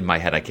 but in my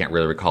head, I can't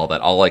really recall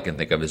that. All I can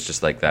think of is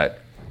just, like, that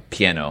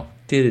piano.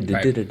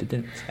 Right.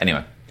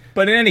 Anyway.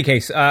 But in any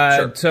case,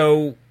 sure.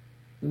 So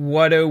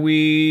what do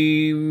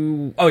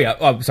we... Oh, yeah.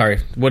 Oh,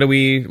 sorry. What do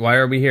we... Why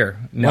are we here?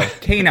 No,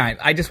 K9.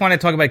 I just want to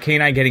talk about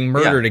K9 getting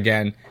murdered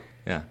again.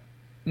 Yeah.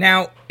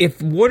 Now,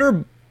 if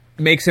water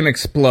makes him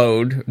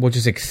explode, we'll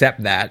just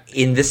accept that.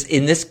 In this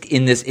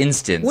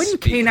instance...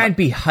 Wouldn't K9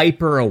 be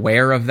hyper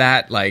aware of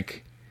that?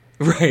 Like...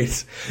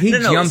 Right. He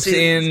jumps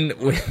in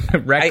with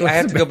reckless I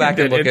have to go back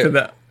and look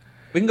at...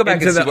 We can go back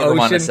and see what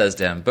Romana says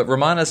to him. But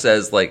Romana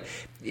says, like,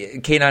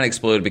 K9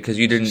 exploded because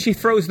you didn't... She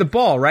throws the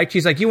ball, right?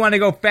 She's like, you want to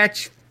go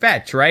fetch,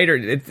 right? Or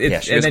and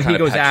then he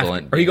goes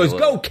after... Or he goes,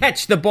 go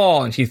catch the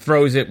ball! And she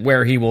throws it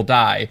where he will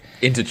die.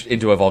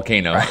 Into a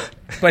volcano. Right.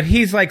 But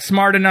he's, like,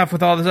 smart enough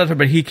with all this other...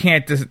 But he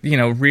can't,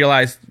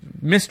 realize...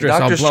 Mistress,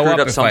 Doctor I'll blow screwed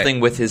up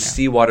something with his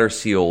seawater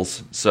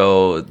seals,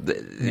 so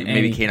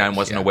maybe K9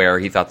 wasn't aware.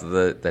 He thought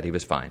that he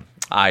was fine.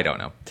 I don't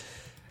know.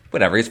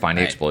 Whatever, he's fine.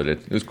 Right. He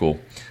exploded. It was cool.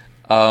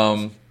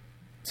 So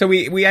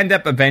we end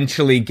up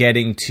eventually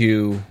getting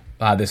to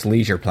this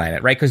leisure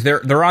planet, right? Because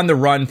they're on the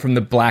run from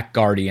the Black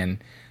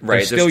Guardian.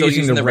 Right, they're still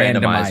using the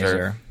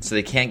randomizer. So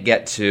they can't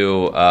get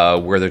to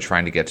where they're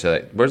trying to get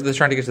to. Where they're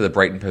trying to get to the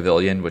Brighton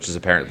Pavilion, which is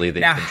apparently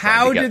now.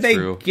 How do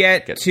they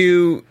get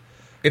to?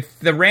 If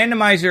the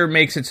randomizer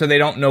makes it so they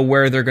don't know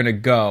where they're going to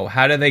go,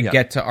 how do they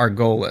get to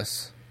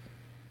Argolis?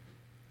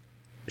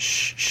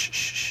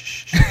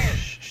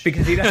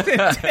 Because he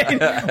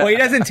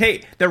doesn't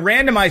take... The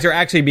randomizer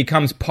actually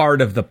becomes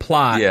part of the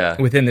plot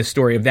within the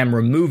story of them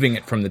removing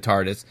it from the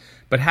TARDIS.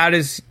 But how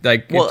does...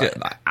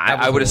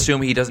 I would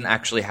assume he doesn't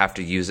actually have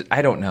to use it.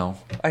 I don't know.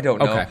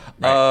 Okay.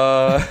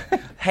 Right.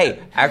 Hey,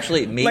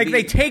 actually, maybe... Like,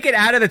 they take it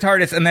out of the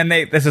TARDIS, and then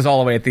this is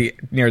all the way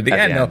near the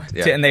end,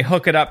 and they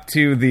hook it up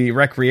to the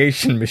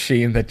recreation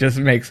machine that just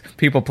makes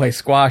people play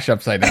squash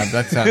upside down.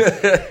 That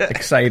sounds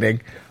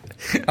exciting.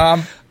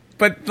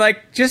 But,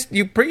 like, just,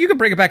 you can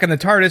bring it back in the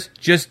TARDIS,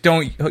 just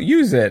don't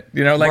use it.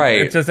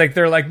 Right. It's just like,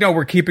 they're like, no,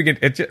 we're keeping it.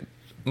 It's just,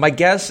 my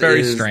guess very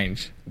is...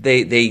 strange.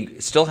 They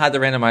still had the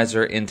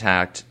randomizer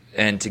intact,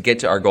 and to get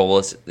to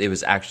Argolis, it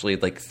was actually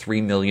like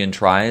 3 million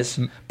tries.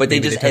 But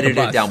they just edited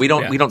it down. We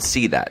don't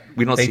see that.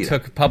 They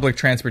took public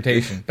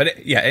transportation. But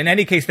in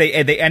any case, they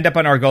end up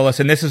on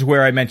Argolis, and this is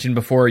where I mentioned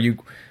before, you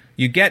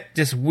get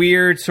this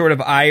weird sort of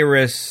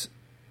iris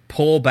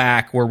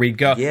pullback where we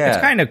go. Yeah.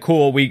 It's kind of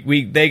cool.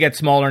 They get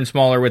smaller and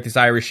smaller with this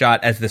iris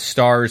shot as the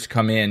stars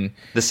come in.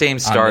 The same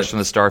stars from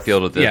the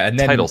starfield of the and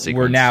then title sequence.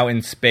 We're now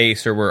in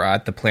space, or we're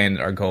at the planet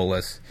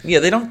Argolis. Yeah,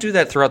 they don't do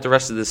that throughout the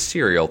rest of this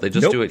serial. They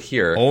just do it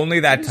here.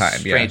 Only that time.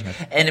 Strange.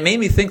 Yeah. And it made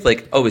me think,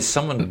 like, is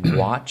someone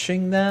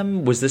watching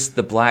them? Was this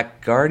the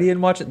Black Guardian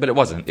watching? But it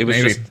wasn't. It was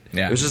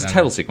just a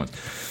title sequence.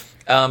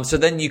 So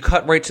then you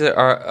cut right to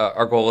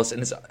Argolis,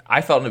 and I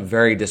found it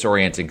very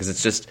disorienting because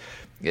it's just...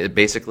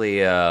 basically,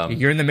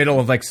 you're in the middle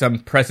of like some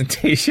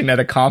presentation at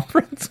a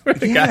conference where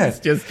the guy's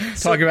just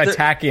talking about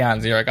tachyons.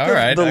 And you're like, all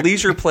right. The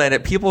Leisure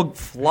Planet, people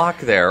flock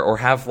there or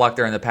have flocked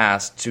there in the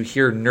past to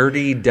hear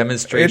nerdy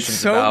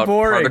demonstrations about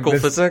particle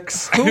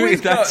physics.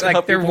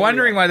 They're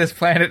wondering why this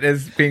planet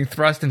is being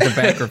thrust into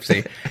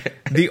bankruptcy.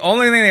 The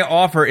only thing they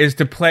offer is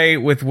to play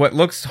with what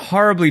looks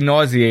horribly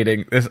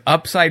nauseating, this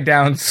upside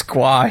down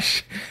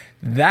squash.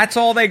 That's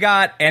all they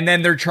got, and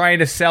then they're trying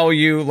to sell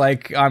you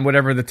like on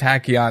whatever the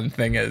tachyon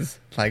thing is.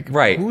 Like,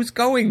 who's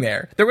going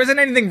there? There wasn't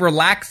anything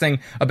relaxing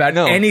about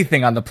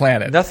anything on the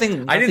planet.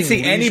 Nothing. I didn't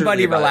see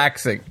anybody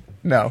relaxing.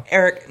 No.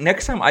 Eric,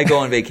 next time I go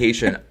on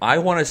vacation, I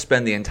want to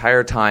spend the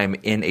entire time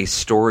in a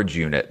storage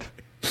unit.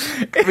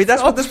 I mean,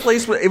 that's what this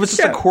place was. It was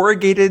just a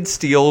corrugated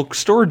steel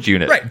storage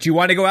unit. Right. Do you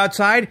want to go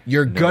outside?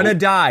 You're gonna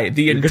die.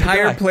 The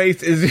entire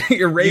place is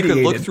irradiated. You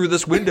can look through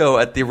this window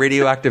at the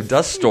radioactive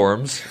dust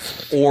storms,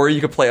 or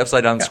you could play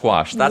upside down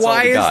squash. That's all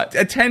we got. Why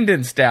is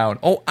attendance down?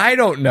 Oh, I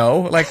don't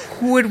know. Like,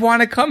 who would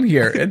want to come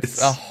here?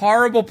 It's a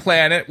horrible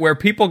planet where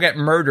people get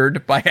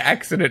murdered by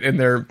accident in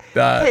their...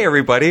 Hey,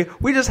 everybody.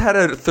 We just had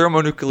a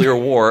thermonuclear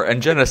war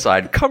and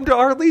genocide. Come to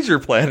our leisure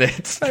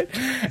planet.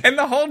 And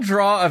the whole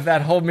draw of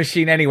that whole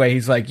machine anyway,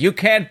 he's like, you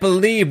can't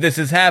believe this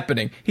is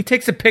happening. He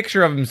takes a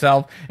picture of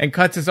himself and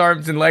cuts his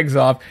arms and legs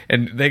off,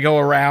 and they go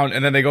around,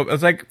 and then they go...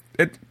 It's like,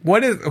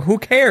 who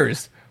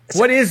cares?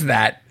 What is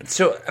that?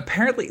 So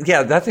apparently,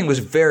 that thing was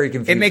very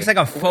confusing. It makes like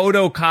a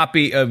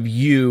photocopy of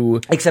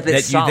you. Except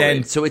it's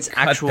solid. So it's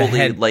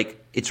actually like,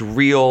 it's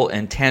real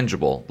and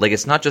tangible. Like,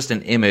 it's not just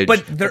an image.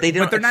 But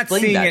they're not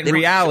seeing it in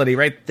reality,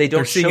 right? They don't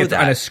They're seeing show it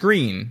that on a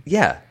screen.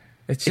 Yeah.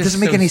 It doesn't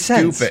make any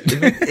sense.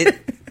 Stupid.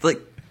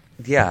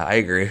 I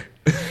agree.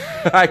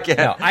 I can't.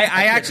 No,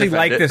 I actually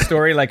like this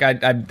story. Like,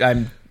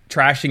 I'm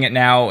trashing it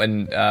now,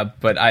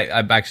 but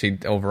I'm actually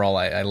overall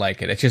I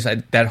like it. It's just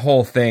that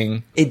whole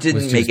thing. It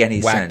didn't make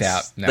any sense.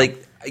 Out. No.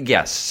 Like,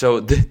 yes. So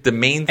the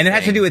main and it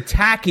has to do with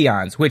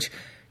tachyons, which,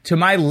 to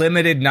my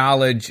limited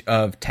knowledge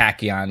of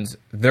tachyons,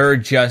 they're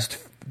just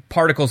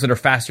particles that are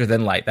faster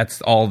than light.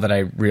 That's all that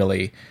I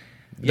really.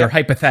 They're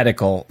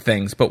hypothetical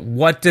things. But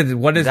what does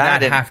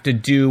that have to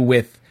do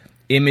with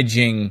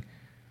imaging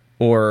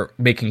or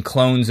making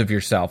clones of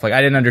yourself? Like,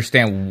 I didn't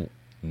understand.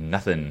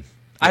 Nothing.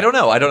 I don't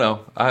know.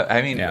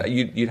 I mean,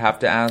 you'd have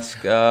to ask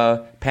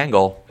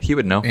Pangol. He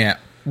would know. Yeah.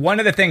 One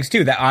of the things,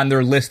 too, that on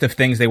their list of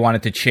things they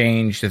wanted to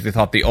change that they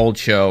thought the old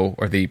show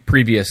or the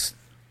previous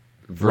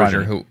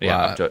runner who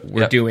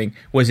were doing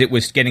was it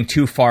was getting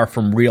too far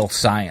from real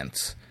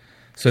science.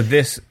 So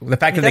the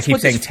fact that they keep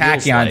saying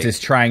tachyons is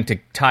trying to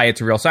tie it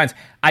to real science.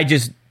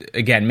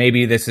 Again,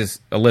 maybe this is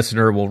a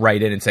listener will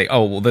write in and say,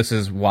 oh, well, this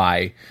is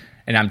why,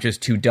 and I'm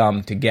just too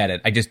dumb to get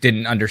it. I just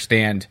didn't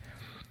understand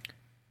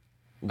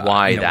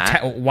why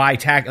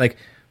like,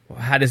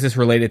 how does this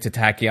relate it to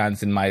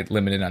tachyons in my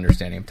limited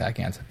understanding of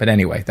tachyons? But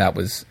anyway, that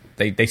was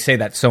they say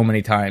that so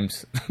many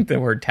times, the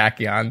word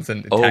tachyons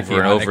and over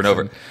and over and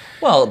over.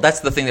 Well, that's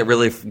the thing that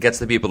really gets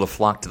the people to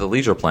flock to the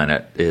Leisure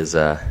Planet is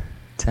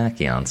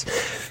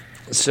tachyons.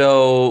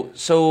 So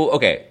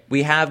okay,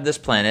 we have this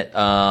planet.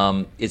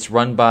 It's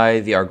run by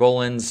the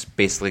Argolans,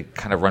 basically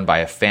kind of run by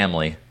a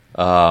family.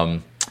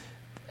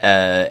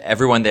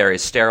 Everyone there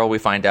is sterile, we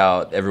find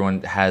out.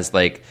 Everyone has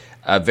like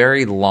a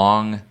very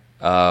long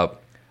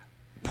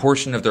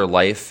portion of their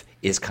life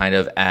is kind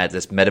of at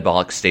this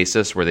metabolic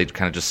stasis where they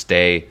kind of just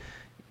stay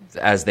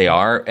as they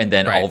are, and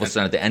then all of a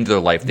sudden at the end of their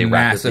life they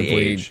rapidly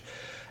age.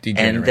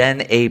 And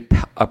then a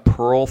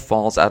pearl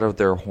falls out of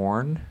their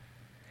horn.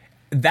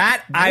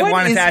 That I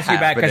wanted to ask you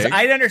about because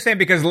I didn't understand,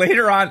 because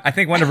later on I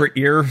think one of her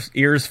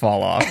ears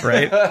fall off,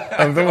 right,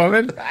 of the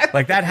woman.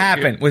 Like, that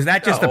happened. Was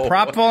that just the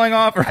prop falling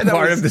off or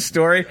part of the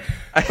story?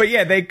 But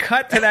yeah, they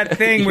cut to that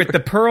thing with the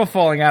pearl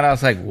falling out. I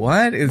was like,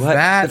 what is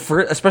that?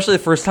 Especially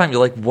the first time,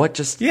 you're like, what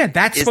just... Yeah,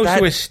 that's supposed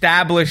to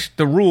establish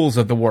the rules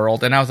of the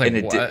world. And I was like,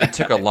 and it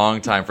took a long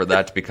time for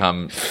that to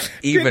become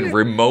even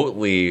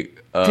remotely...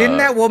 didn't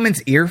that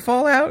woman's ear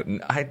fall out?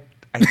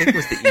 I think it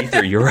was the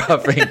ether you're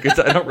huffing, because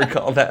I don't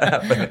recall that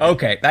happening.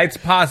 Okay, it's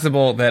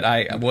possible that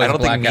I was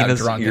blackout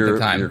drunk at the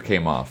time. Ear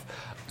came off.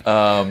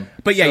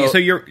 But yeah, so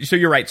you're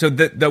right. So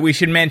we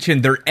should mention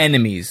their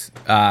enemies,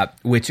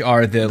 which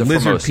are the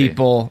lizard Fomosi.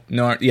 people.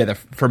 No, yeah, the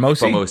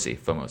Fomosi,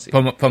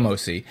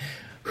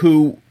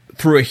 who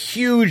through a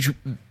huge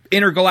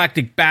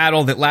intergalactic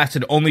battle that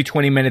lasted only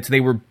 20 minutes,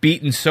 they were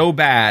beaten so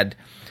bad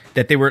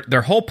that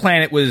their whole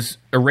planet was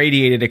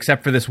irradiated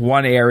except for this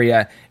one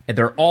area, and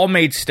they're all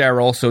made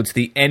sterile, so it's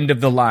the end of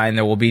the line.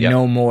 There will be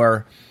no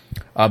more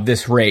of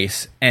this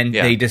race. And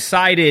they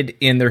decided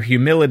in their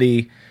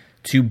humility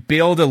to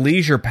build a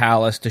leisure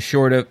palace to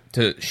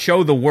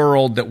show the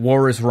world that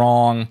war is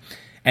wrong.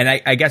 And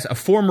I guess a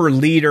former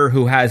leader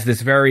who has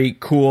this very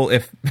cool,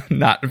 if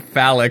not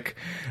phallic,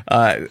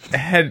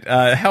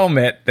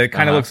 helmet that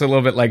kind of looks a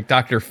little bit like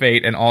Dr.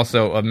 Fate, and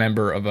also a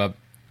member of a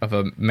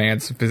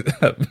man's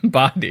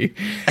body.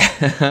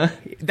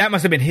 That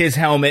must have been his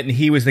helmet, and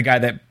he was the guy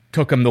that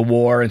took him the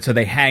war, and so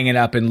they hang it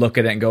up and look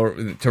at it and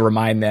go to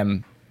remind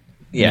them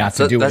not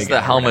to do it again. That's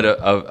the helmet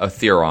of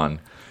Theron.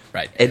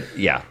 Right. And,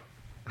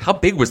 how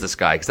big was this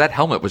guy? Because that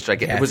helmet was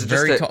gigantic. Yeah, was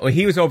very tall.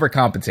 He was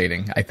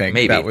overcompensating, I think.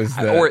 Maybe. That was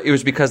or it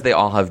was because they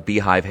all have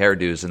beehive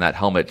hairdos, and that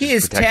helmet just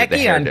his protected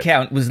the hairdo. tachyon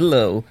count was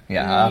low.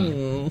 Yeah.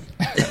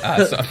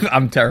 So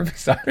I'm terribly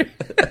sorry.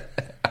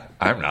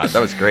 I'm not.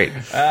 That was great.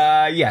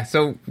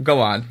 So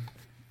go on.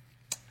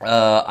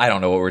 I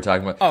don't know what we're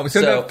talking about. Oh,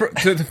 so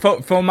the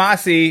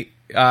Fomosi,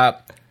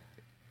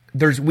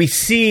 we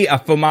see a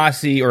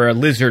Fomosi or a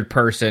lizard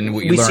person.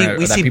 We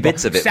see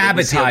bits of it.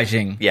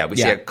 Sabotaging. We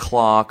see a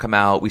claw come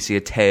out. We see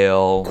a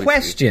tail.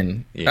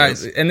 Question.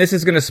 And this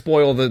is going to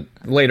spoil the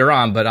later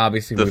on, but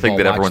obviously the thing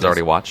that everyone's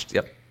already watched.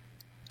 Yep.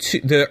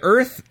 The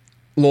Earth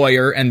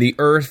lawyer and the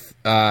Earth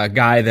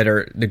guy that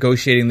are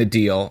negotiating the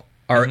deal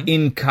are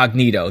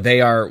incognito.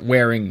 They are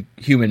wearing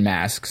human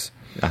masks.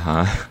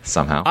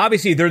 Somehow.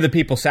 Obviously, they're the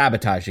people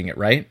sabotaging it,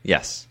 right?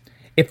 Yes.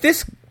 If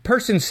this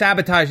person's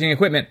sabotaging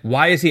equipment,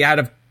 why is he out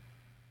of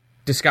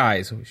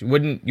disguise?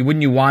 Wouldn't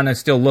you want to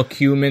still look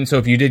human? So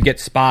if you did get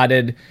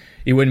spotted,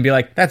 you wouldn't be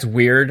like, "That's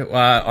weird.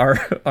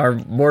 Our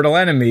mortal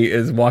enemy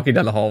is walking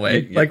down the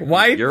hallway." Like,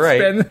 why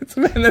spend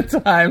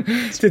the time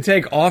to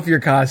take off your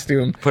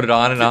costume, put it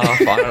on and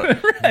off?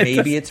 Right.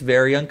 Maybe it's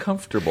very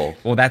uncomfortable.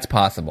 Well, that's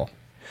possible.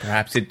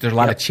 Perhaps there's a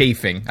lot of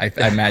chafing. I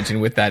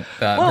imagine with that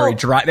very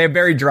dry. They have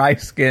very dry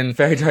skin.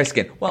 Very dry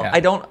skin. Well, I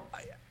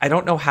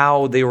don't know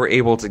how they were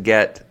able to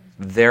get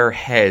their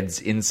heads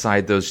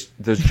inside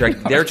their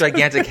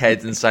gigantic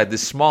heads inside the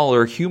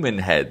smaller human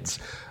heads.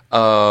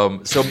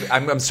 So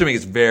I'm assuming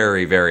it's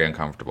very, very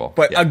uncomfortable.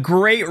 But a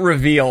great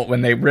reveal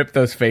when they rip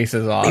those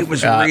faces off. It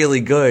was really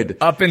good.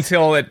 Up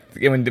until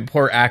when the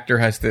poor actor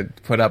has to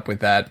put up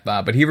with that.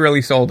 But he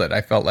really sold it.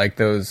 I felt like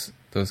those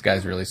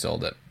guys really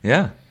sold it.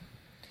 Yeah.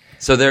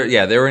 So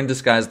they were in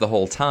disguise the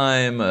whole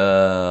time.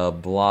 Blah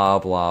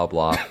blah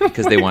blah.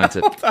 Because they wanted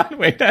to. Hold on,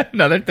 wait.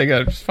 Another thing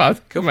I just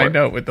paused my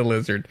note with the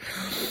lizard.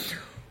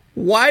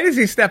 Why does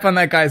he step on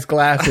that guy's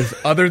glasses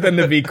other than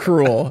to be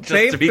cruel?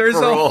 There's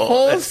a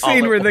whole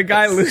scene where the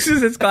guy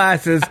loses his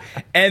glasses,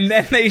 and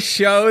then they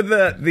show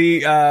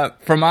the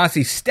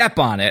Famasi step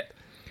on it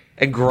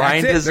and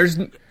grind his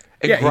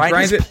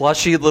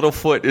plushy little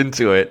foot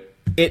into it.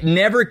 It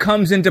never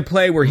comes into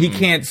play where he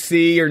can't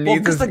see or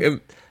needs.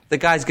 The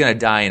guy's gonna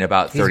die in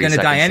about 30 seconds. He's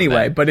gonna die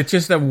anyway, but it's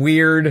just a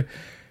weird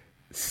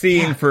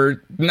scene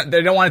for.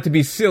 They don't want it to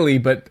be silly,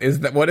 but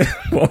is that what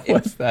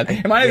was that?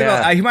 He might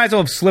as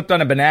well have slipped on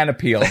a banana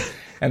peel,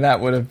 and that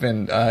would have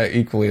been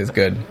equally as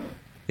good.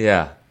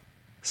 Yeah.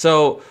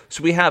 So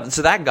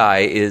that guy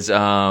is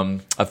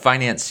a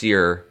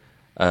financier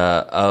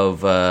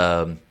of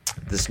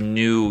this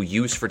new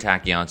use for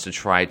tachyons to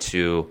try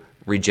to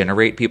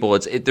regenerate people.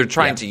 They're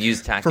trying to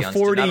use tachyons for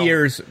 40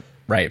 years.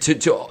 Right.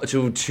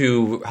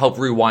 To help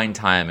rewind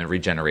time and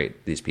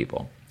regenerate these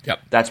people. Yep.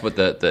 That's what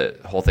the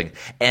whole thing.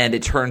 And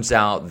it turns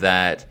out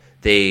that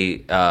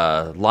they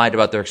lied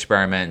about their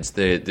experiments.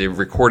 The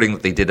recording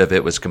that they did of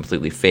it was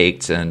completely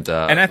faked. And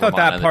I thought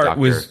that part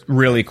was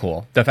really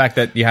cool. The fact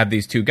that you have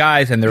these two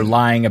guys and they're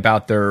lying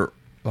about their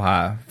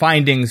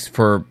findings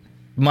for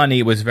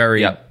money was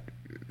very... Yep.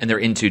 And they're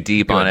in too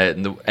deep on it,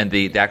 and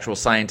the actual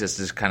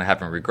scientist is kind of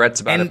having regrets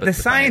about it. But the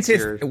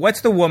scientist,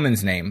 what's the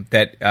woman's name?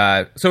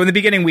 So in the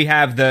beginning we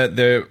have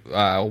the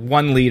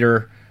one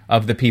leader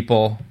of the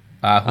people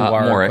who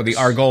are the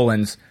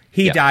Argolans.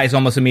 He dies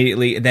almost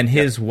immediately. Then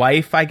his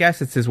wife, I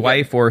guess it's his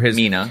wife or his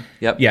Mina.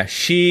 Yep. Yeah,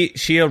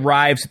 she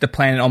arrives at the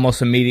planet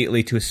almost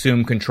immediately to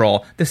assume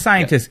control. The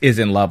scientist is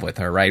in love with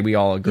her, right? We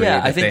all agree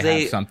that I think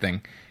they have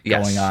something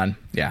going on.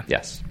 Yeah.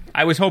 Yes.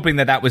 I was hoping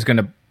that was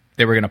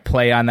they were going to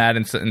play on that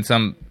in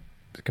some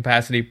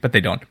capacity, but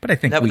they don't. But I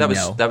think we know.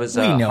 That was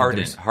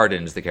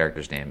Hardin is the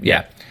character's name.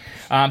 Yeah.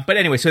 But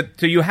anyway, so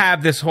you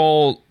have this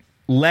whole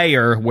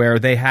layer where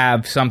they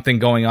have something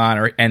going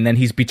on, and then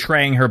he's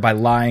betraying her by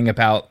lying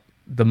about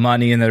the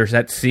money, and there's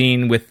that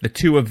scene with the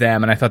two of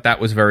them, and I thought that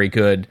was very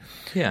good.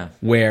 Yeah.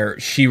 Where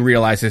she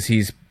realizes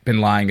he's been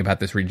lying about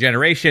this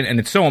regeneration, and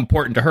it's so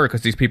important to her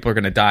because these people are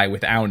going to die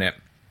without it.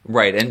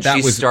 Right, and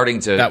she's starting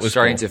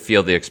to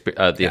feel the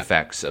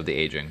effects of the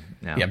aging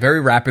now. Yeah,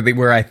 very rapidly.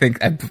 Where I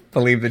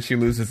believe that she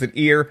loses an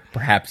ear,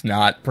 perhaps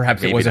not.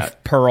 Perhaps maybe it was a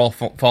pearl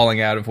falling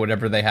out of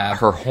whatever they have.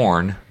 Her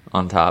horn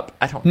on top.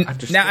 I don't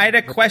understand. Now I had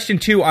a question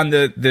too on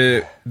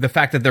the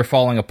fact that they're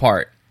falling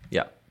apart.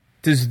 Yeah,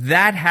 does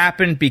that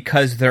happen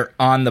because they're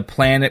on the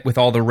planet with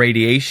all the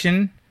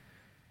radiation,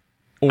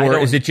 or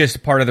is it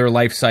just part of their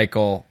life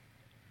cycle?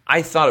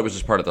 I thought it was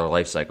just part of their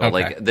life cycle. Okay.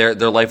 Like their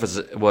life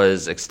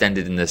was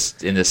extended in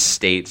this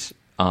state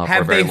for a very long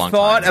time. Have they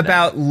thought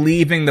about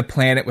leaving the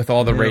planet with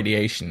all the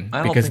radiation?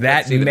 Because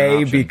that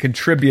may be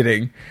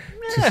contributing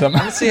to some.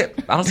 I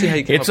don't see how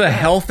you can. It's a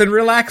health and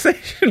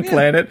relaxation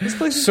planet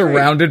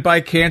surrounded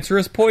by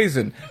cancerous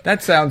poison.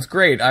 That sounds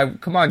great.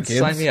 Come on, kids,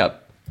 sign me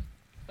up.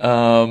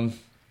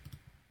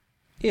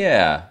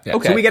 Yeah.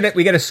 Okay. So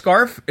we get a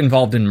scarf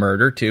involved in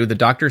murder too. The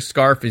doctor's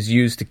scarf is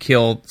used to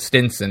kill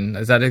Stinson.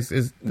 Is that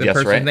the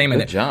person's name?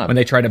 Good job. When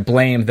they try to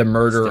blame the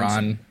murder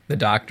on the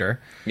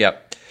doctor.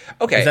 Yep.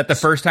 Okay. Is that the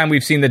first time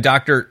we've seen the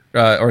doctor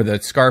or the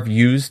scarf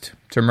used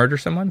to murder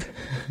someone?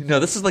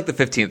 No, this is like the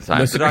 15th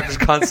time. The doctor's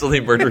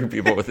constantly murdering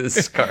people with his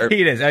scarf.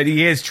 He is.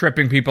 He is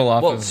tripping people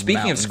off. Well,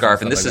 speaking of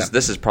scarf, and this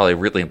is probably a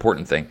really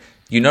important thing.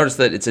 You notice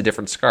that it's a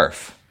different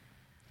scarf.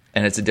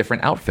 And it's a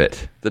different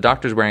outfit. The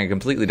doctor's wearing a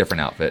completely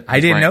different outfit.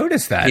 I didn't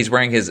notice that. He's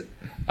wearing his.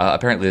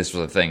 Apparently, this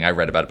was a thing I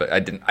read about it, but I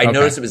didn't. I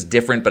noticed it was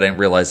different, but I didn't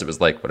realize it was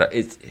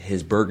it's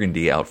his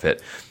burgundy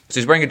outfit.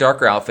 So he's wearing a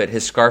darker outfit.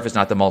 His scarf is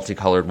not the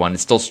multicolored one.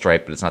 It's still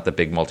striped, but it's not the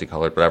big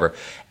multicolored whatever.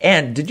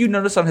 And did you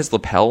notice on his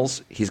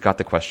lapels, he's got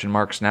the question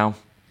marks now?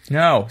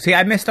 No. See,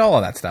 I missed all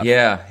of that stuff.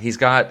 Yeah, he's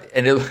got,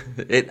 and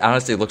it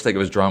honestly looks like it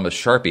was drawn with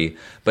Sharpie,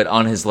 but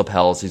on his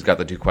lapels, he's got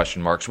the two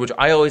question marks, which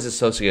I always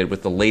associated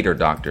with the later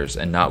doctors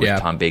and not with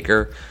Tom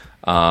Baker.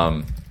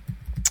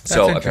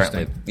 So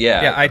apparently,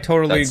 I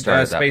totally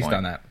spaced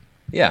on that.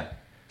 Yeah.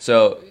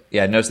 So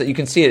notice that you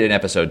can see it in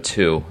episode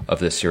 2 of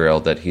this serial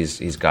that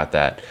he's got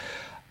that.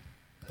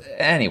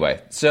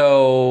 Anyway,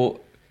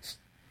 so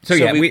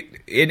we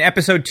in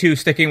episode 2,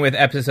 sticking with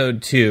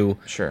episode 2.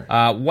 Sure.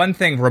 One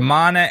thing,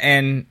 Romana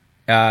and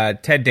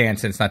Ted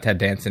Danson. It's not Ted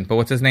Danson, but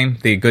what's his name?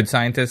 The good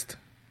scientist.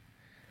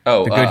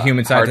 Oh, the good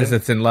human scientist Hardin?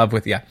 that's in love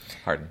with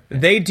Hardin.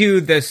 They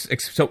do this.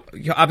 So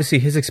obviously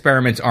his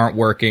experiments aren't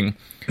working.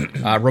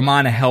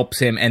 Romana helps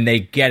him, and they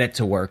get it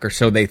to work, or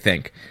so they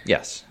think.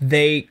 Yes.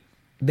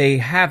 They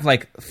have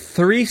like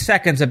 3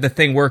 seconds of the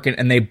thing working,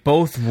 and they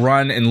both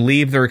run and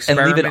leave their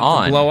experiment and leave it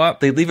on. To blow up.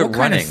 They leave it running.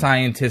 What kind of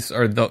scientists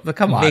are the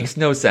come on? Makes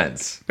no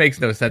sense. Makes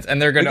no sense.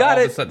 And they're going to got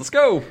all it. Of a sudden, let's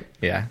go.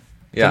 Yeah.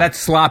 So that's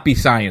sloppy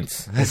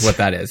science. Is what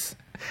that is.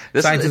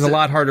 Science is a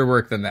lot harder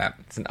work than that.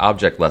 It's an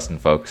object lesson,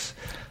 folks.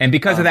 And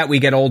because of that, we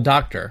get Old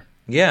Doctor.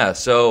 Yeah.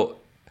 So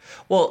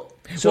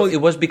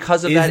it was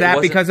because of that. Is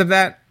that because of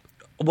that?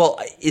 Well,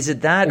 is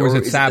it that, or is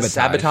it the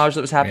sabotage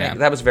that was happening? Yeah.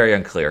 That was very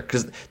unclear.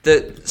 Because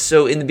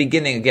so in the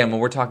beginning, again, when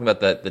we're talking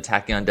about the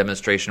tachyon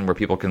demonstration where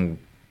people can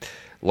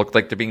look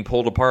like they're being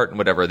pulled apart and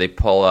whatever, they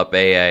pull up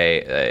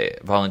a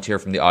volunteer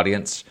from the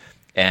audience,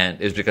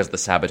 and it's because of the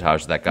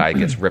sabotage that guy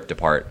gets ripped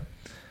apart.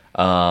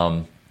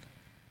 So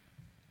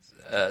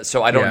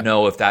I don't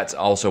know if that's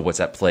also what's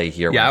at play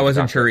here. Yeah, I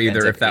wasn't sure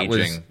either if that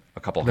was a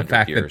couple the hundred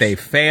fact years. that they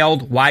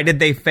failed. Why did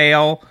they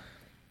fail?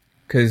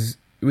 Because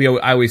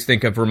I always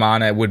think of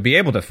Romana would be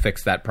able to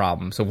fix that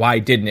problem. So why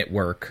didn't it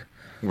work?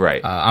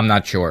 Right. I'm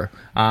not sure.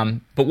 But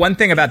one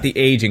thing about the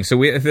aging,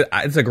 so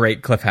it's a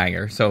great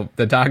cliffhanger. So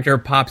the Doctor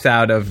pops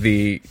out of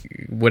the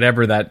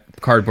whatever that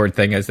cardboard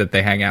thing is that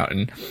they hang out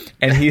in,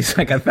 and he's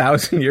like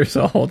 1,000 years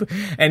old,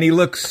 and he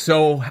looks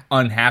so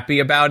unhappy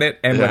about it.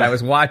 And when I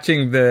was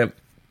watching the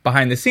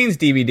behind the scenes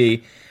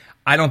DVD,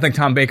 I don't think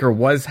Tom Baker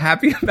was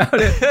happy about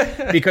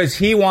it because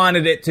he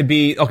wanted it to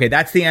be, okay,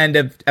 that's the end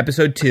of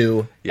episode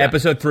 2. Yeah.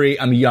 Episode 3,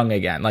 I'm young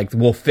again. Like,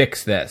 we'll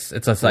fix this.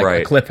 It's just like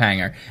a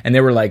cliffhanger. And they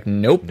were like,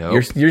 nope.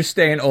 You're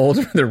staying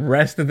old for the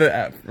rest of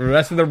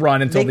the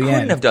run until the end. They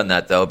couldn't have done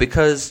that, though,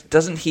 because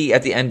doesn't he,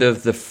 at the end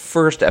of the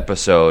first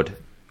episode,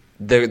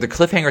 the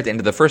cliffhanger at the end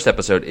of the first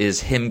episode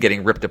is him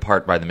getting ripped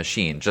apart by the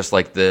machine, just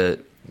like the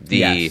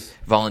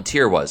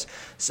volunteer was.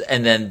 So,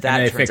 and then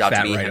that turns out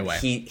to be him.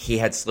 He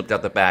had slipped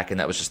out the back, and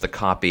that was just the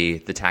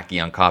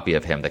tachyon copy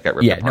of him that got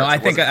ripped apart. No, I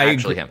think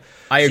actually him.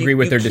 I agree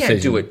with their decision. You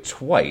can't do it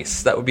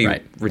twice. That would be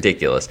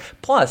ridiculous.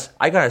 Plus,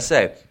 I gotta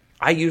say,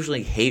 I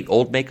usually hate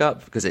old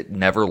makeup because it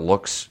never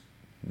looks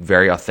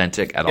very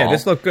authentic at all. Yeah,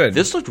 this looked good.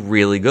 This looked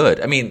really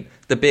good. I mean,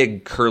 the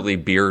big curly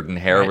beard and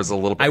hair was a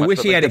little bit I much, wish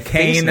he had a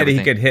cane that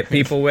he could hit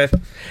people with.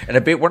 And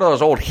one of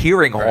those old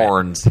hearing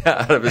horns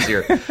out of his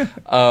ear.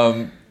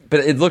 But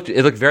it looked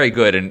very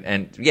good,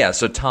 and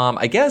so Tom,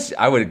 I guess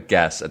I would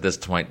guess at this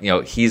point,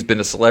 he's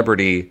been a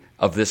celebrity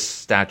of this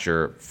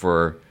stature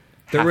for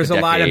there was a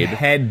lot of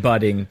head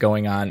butting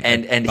going on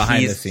and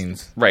behind the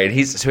scenes. Right,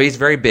 he's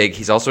very big.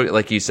 He's also,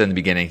 like you said in the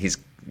beginning, he's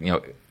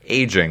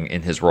aging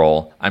in his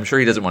role. I'm sure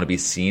he doesn't want to be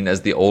seen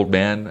as the old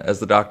man,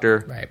 as the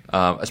Doctor, right?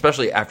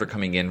 Especially after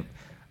coming in,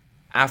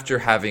 after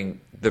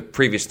having the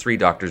previous 3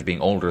 Doctors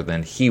being older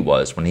than he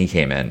was when he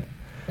came in.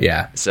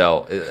 Yeah.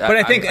 So, but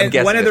I think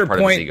one other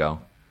point.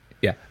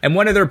 Yeah, and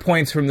one of their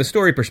points from the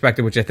story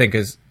perspective, which I think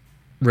is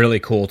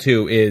really cool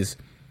too, is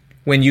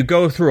when you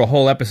go through a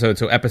whole episode,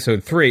 so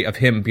episode 3 of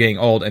him being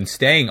old and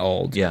staying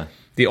old,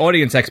 the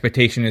audience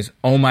expectation is,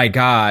 oh my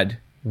God,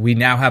 we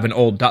now have an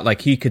old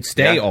like he could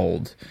stay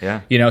old.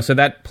 Yeah. So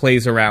that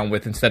plays around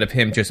with, instead of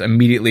him just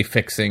immediately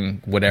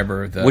fixing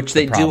whatever which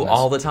they do is.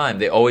 all the time.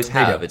 They always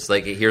have. It's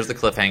like, here's the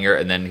cliffhanger,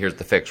 and then here's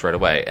the fix right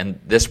away. And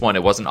this one,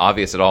 it wasn't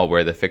obvious at all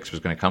where the fix was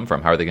going to come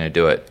from. How are they going to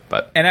do it?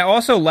 And I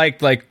also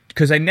liked,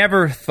 because I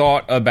never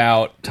thought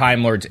about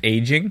Time Lords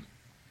aging,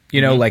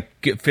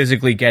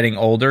 physically getting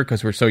older,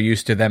 because we're so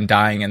used to them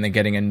dying and then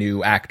getting a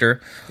new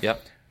actor.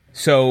 Yep.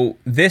 So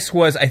this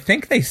was, I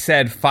think they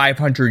said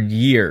 500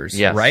 years,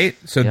 right?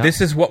 So this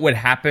is what would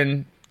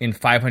happen in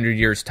 500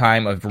 years'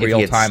 time of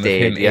real time of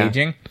him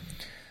aging.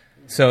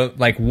 So,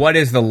 what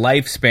is the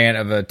lifespan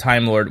of a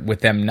Time Lord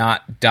with them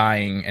not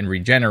dying and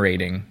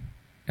regenerating?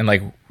 And,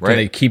 do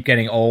they keep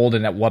getting old?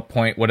 And at what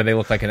point, what do they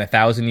look like in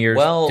 1,000 years?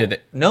 Well,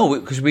 no,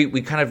 because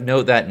we kind of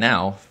know that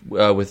now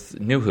with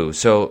New Who.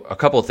 So, a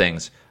couple of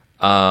things.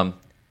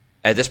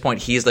 At this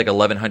point, he's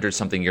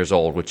 1,100-something years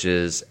old, which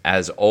is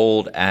as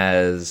old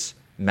as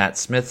Matt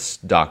Smith's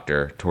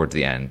Doctor towards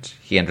the end.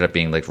 He ended up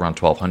being around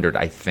 1,200,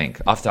 I think,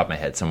 off the top of my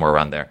head, somewhere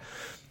around there.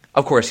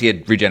 Of course, he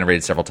had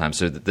regenerated several times,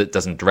 so that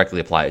doesn't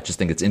directly apply. I just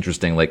think it's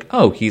interesting,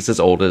 he's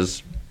as old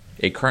as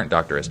a current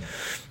Doctor is.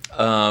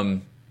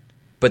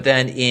 But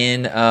then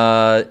in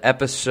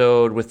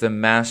episode with the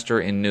Master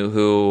in New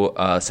Who,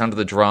 Sound of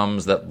the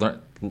Drums, that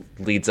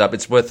leads up.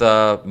 It's with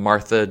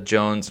Martha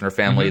Jones and her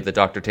family.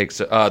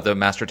 Mm-hmm. The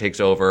Master takes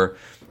over.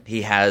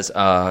 He has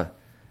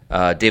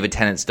David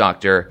Tennant's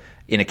Doctor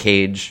in a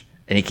cage,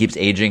 and he keeps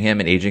aging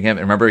him. And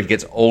remember, he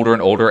gets older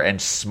and older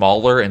and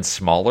smaller and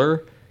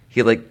smaller.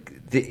 He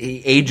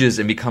he ages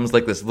and becomes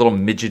like this little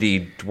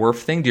midgety dwarf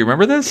thing. Do you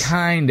remember this?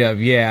 Kind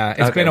of, yeah.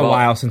 It's been a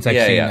while since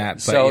I've seen that.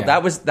 But so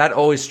that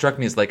always struck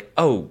me as like,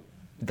 oh,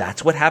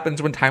 that's what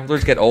happens when Time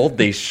Lords get old.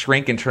 They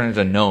shrink and turn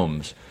into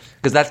gnomes.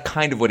 Because that's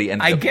kind of what he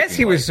ended up I guess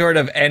he was sort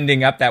of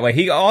ending up that way.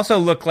 He also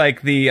looked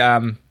like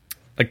the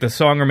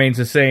song remains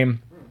the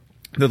same,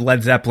 the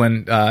Led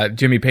Zeppelin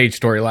Jimmy Page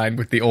storyline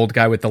with the old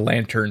guy with the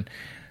lantern.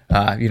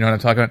 You know what I'm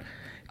talking about?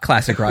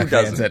 Classic rock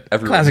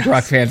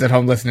fans at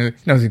home listening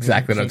knows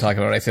exactly what I'm talking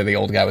about when I say the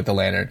old guy with the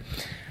lantern.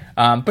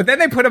 But then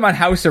they put him on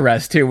house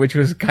arrest too, which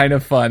was kind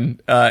of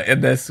fun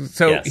in this.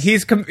 So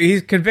he's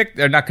convicted,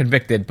 or not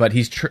convicted, but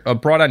he's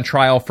brought on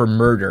trial for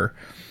murder.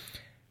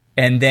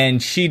 And then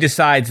she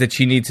decides that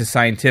she needs a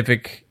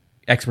scientific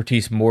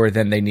expertise more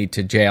than they need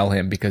to jail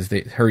him because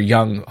her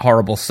young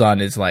horrible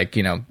son is like,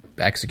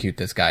 execute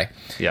this guy.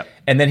 Yeah.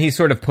 And then he's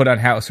sort of put on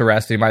house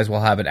arrest. He might as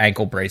well have an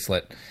ankle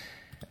bracelet.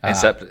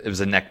 Except it was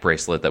a neck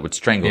bracelet that would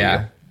strangle you.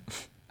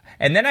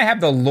 And then I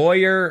have the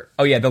lawyer.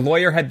 Oh, yeah, the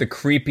lawyer had the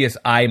creepiest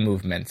eye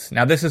movements.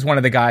 Now, this is one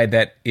of the guys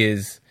that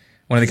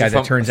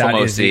turns out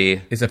is a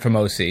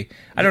Famosi.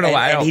 I don't know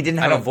why. And he didn't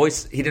have a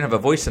voice. He didn't have a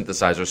voice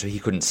synthesizer, so he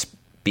couldn't speak.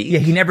 Yeah,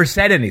 he never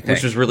said anything,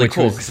 which was really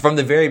cool. Because from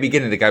the very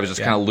beginning, the guy was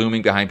just kind of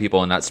looming behind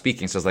people and not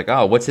speaking. So it's like,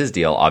 oh, what's his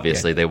deal?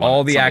 Obviously, they want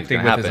all the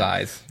acting with his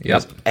eyes.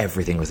 Yep.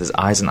 Everything with his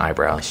eyes and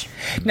eyebrows.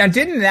 Now,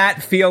 didn't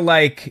that feel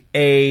like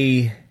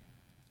a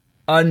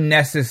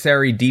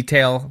unnecessary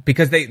detail?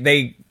 Because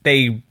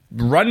they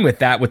run with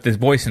that with this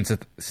voice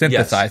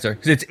synthesizer,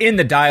 because it's in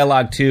the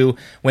dialogue too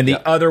when the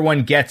other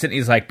one gets it.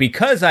 He's like,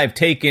 because I've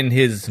taken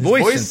his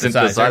voice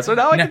synthesizer,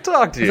 now I can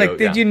talk to you. It's like,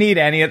 did you need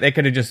any of it? They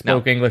could have just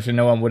spoke English and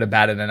no one would have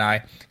batted an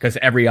eye, because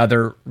every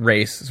other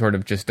race sort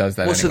of just does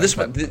that. Well, anyway,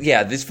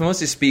 so these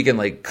mostly speak in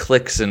like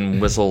clicks and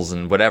whistles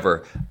and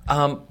whatever.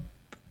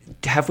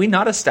 Have we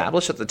not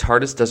established that the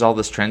TARDIS does all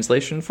this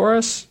translation for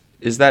us?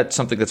 Is that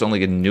something that's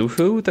only in New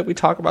Who that we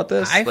talk about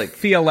this? I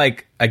feel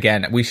like,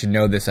 again, we should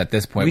know this at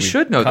this point. We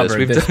should know this.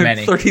 We've done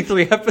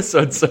 33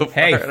 episodes so far.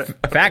 Hey,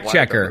 fact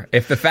checker.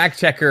 If the fact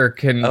checker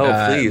can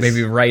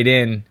maybe write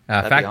in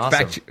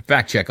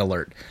fact check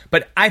alert.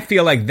 But I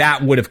feel like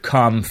that would have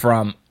come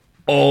from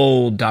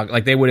old Doc.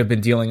 Like they would have been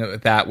dealing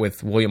with that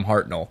with William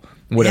Hartnell.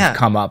 Would have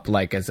come up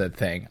like as a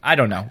thing. I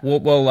don't know.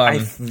 I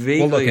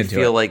vaguely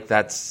feel like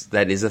that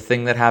is a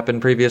thing that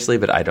happened previously,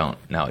 but I don't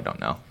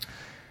know.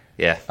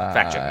 Yeah,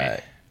 fact check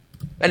me.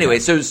 Anyway,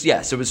 so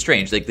it was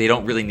strange. Like they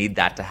don't really need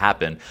that to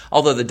happen.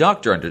 Although the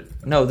doctor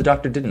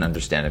didn't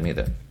understand him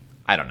either.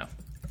 I don't know.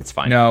 It's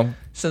fine. No.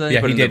 So then you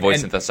put in the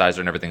voice synthesizer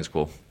and everything's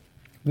cool.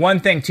 One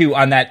thing too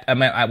on that,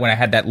 when I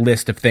had that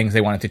list of things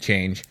they wanted to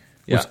change,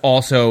 was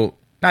also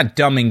not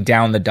dumbing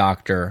down the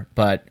doctor,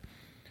 but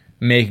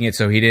making it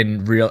so he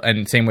didn't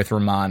and same with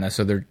Romana.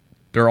 So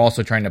they're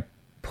also trying to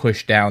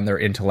push down their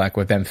intellect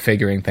with them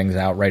figuring things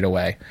out right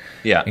away.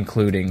 Yeah,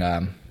 including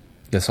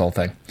this whole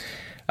thing.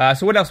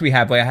 So what else we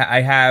have?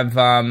 I have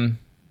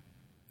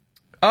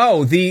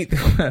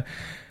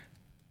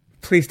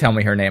please tell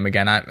me her name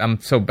again. I'm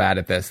so bad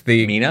at this.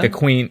 Mina? The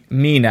Queen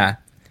Mina.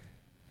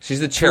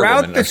 She's the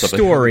chairwoman. Throughout the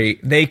story,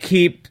 they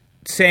keep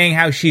saying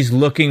how she's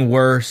looking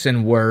worse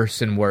and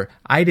worse and worse.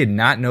 I did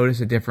not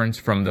notice a difference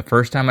from the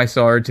first time I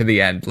saw her to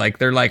the end. Like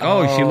they're like,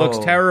 oh, she looks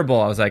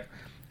terrible. I was like,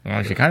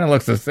 well, she kind of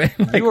looks the same.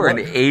 Like, you are an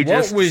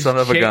ageist son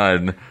of a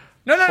gun.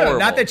 No,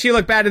 not that she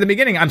looked bad at the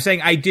beginning. I'm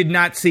saying I did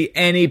not see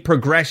any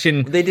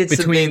progression. They did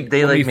between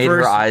they made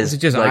her eyes. Was it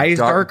just like eyes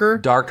darker?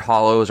 Dark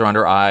hollows around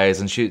her eyes,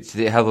 and she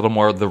had a little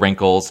more of the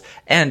wrinkles.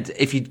 And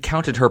if you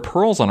counted her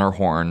pearls on her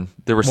horn,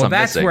 there were some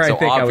missing. Well, that's where I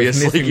think I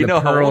was missing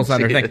the pearls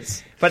on her thing.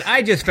 Is. But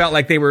I just felt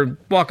like they were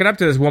walking up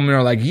to this woman and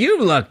were like,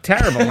 "You look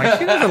terrible." I'm like,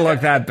 she doesn't look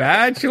that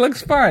bad. She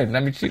looks fine. I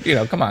mean,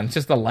 come on, it's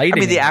just the lighting. I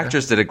mean, the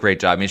actress did a great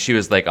job. I mean, she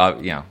was like,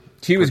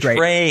 she was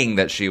portraying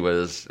that she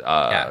was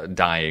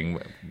dying.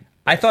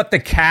 I thought the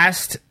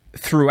cast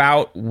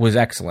throughout was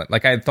excellent.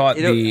 Like I thought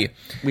the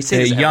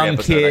young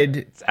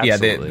kid,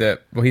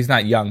 he's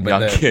not young,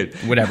 but kid,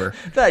 whatever.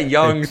 That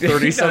young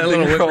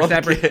 30-something-year-old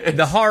kid.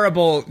 The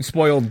horrible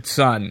spoiled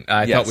son,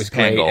 I thought was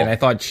great, Pangle. And I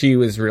thought she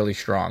was really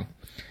strong.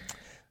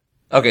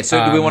 Okay,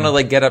 so do we want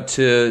to get up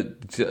to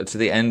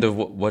the end of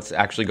what's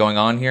actually going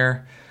on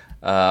here?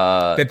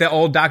 That the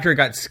old doctor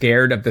got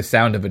scared of the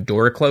sound of a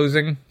door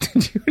closing.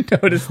 Did you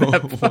notice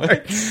that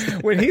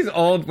part? When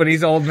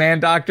he's old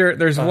man doctor,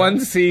 there's one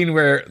scene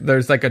where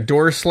there's like a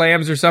door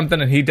slams or something,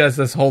 and he does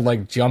this whole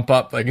like jump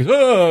up, like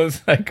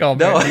it's like, oh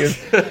man,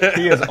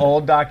 he is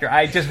old doctor.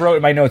 I just wrote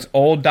in my notes,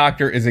 old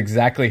doctor is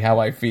exactly how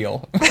I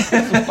feel.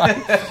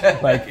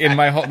 like in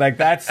my whole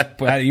that's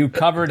you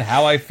covered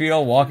how I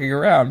feel walking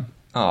around.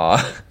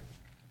 Aw.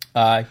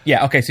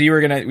 Okay. So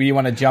you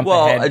want to jump?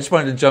 Well, ahead? I just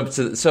wanted to jump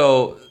to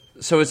So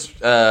it's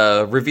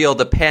revealed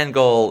that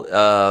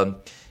Pangle.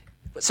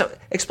 So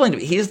explain to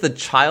me. He is the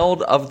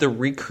child of the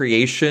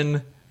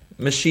recreation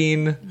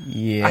machine.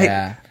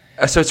 Yeah.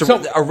 So it's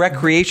a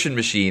recreation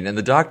machine, and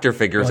the doctor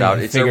figures out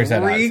it's a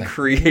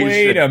recreation.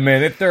 Wait a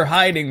minute, they're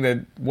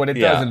hiding what it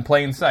does in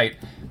plain sight.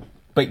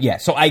 But yeah,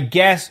 so I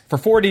guess for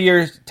 40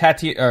 years,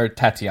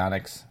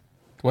 Tationics,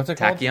 what's it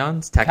called?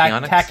 Tachyonics?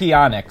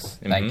 Tachyonics.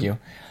 Thank you.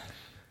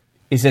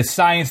 Is a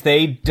science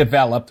they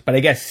developed, but I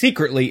guess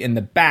secretly in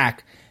the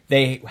back,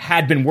 they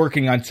had been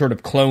working on sort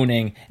of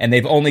cloning, and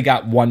they've only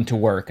got one to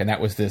work, and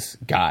that was this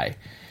guy.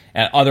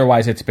 And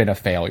otherwise, it's been a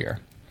failure.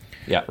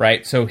 Yeah.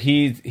 Right? So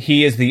he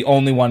is the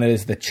only one that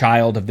is the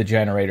child of the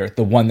generator,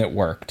 the one that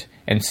worked.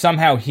 And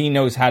somehow he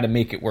knows how to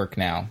make it work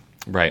now.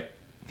 Right.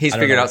 He's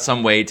figured out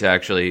some way to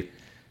actually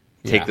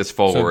take this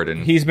forward. So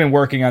and he's been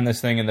working on this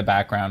thing in the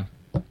background.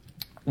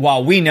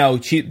 While we know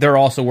they're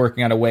also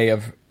working on a way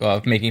of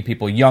making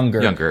people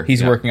younger.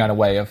 He's working on a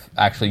way of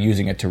actually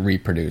using it to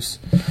reproduce.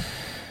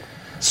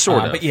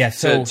 Sort of. But yeah,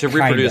 so to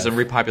reproduce and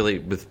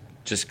repopulate with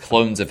just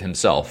clones of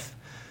himself.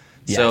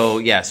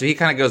 Yes. So he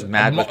kind of goes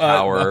mad with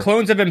power.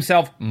 Clones of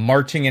himself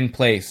marching in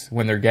place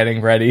when they're getting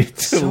ready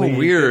to leave.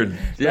 Weird.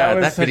 Yeah,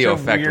 that video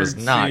effect was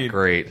not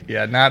great.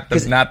 Yeah, not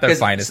their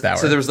finest hour.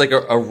 So there was like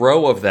a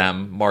row of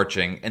them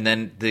marching, and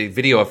then the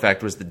video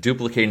effect was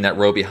duplicating that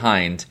row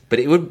behind, but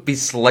it would be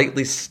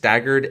slightly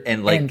staggered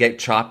and get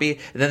choppy,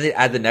 and then they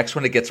add the next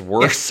one, it gets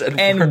worse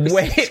and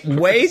worse.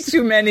 way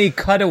too many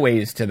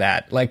cutaways to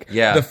that. Like,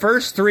 the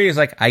first three is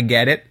like, I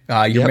get it.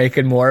 You're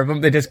making more of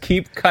them. They just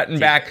keep cutting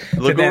back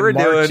to them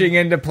marching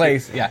into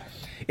place. Yeah.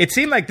 It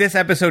seemed like this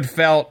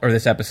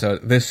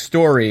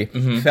story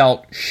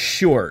felt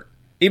short,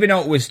 even though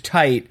it was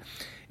tight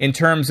in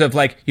terms of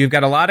like, you've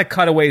got a lot of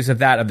cutaways of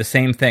the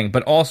same thing,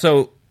 but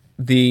also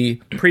the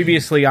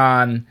previously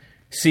on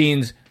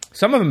scenes,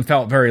 some of them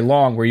felt very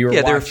long where you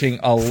were watching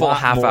a full lot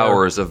half more.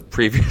 Hours of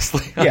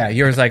previously on. Yeah,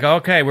 you're like,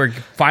 okay, we're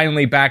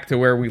finally back to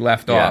where we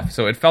left off.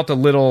 So it felt a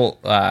little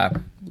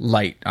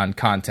light on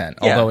content,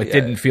 although it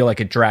didn't feel like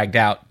it dragged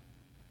out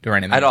or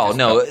anything at all.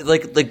 No,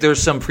 like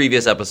there's some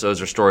previous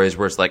episodes or stories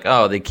where it's like,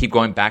 oh, they keep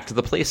going back to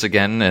the place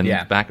again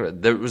and back.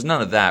 There was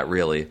none of that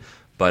really,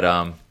 but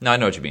no, I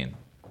know what you mean.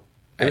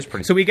 It was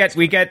pretty. So we get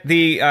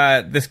the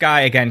this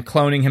guy again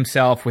cloning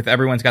himself with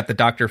everyone's got the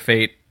Dr.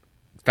 Fate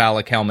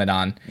phallic helmet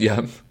on.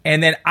 Yeah,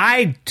 and then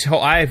I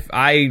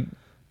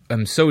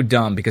am so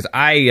dumb because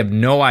I have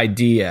no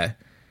idea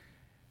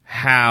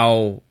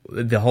how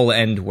the whole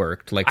end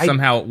worked. Like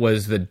somehow it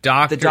was the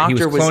doctor. He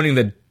was cloning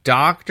the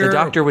doctor. The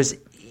doctor was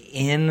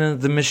in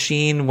the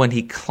machine when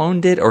he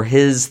cloned it, or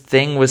his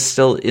thing was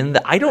still in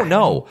the. I don't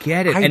know.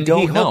 Get it? I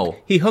don't know.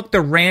 He hooked the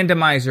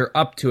randomizer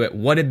up to it.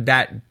 What did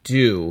that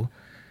do?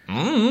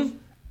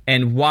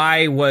 And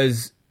why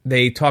was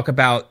they talk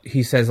about?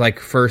 He says like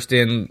first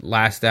in,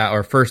 last out,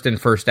 or first in,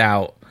 first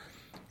out.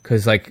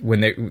 Because like when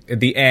they at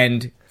the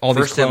end, all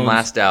first these clones, in,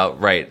 last out,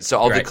 right? So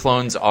all the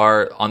clones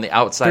are on the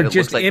outside. They're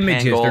just looks like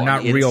images. Pangle. They're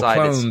not real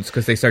clones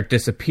because they start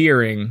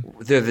disappearing.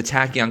 They're the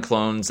tachyon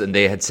clones, and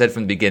they had said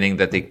from the beginning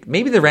that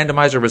maybe the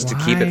randomizer was to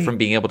keep it from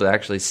being able to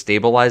actually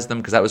stabilize them,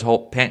 because that was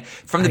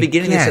from the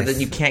beginning. They said that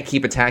you can't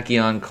keep a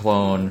tachyon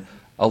clone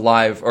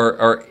alive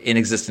or in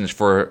existence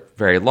for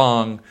very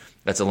long.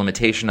 That's a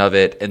limitation of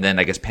it. And then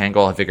I guess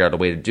Pangal had figured out a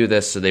way to do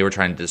this, so they were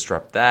trying to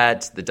disrupt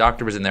that. The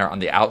doctor was in there on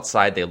the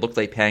outside. They looked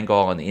like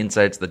Pangal. On the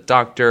inside, it's the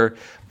doctor,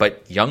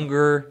 but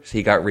younger, so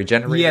he got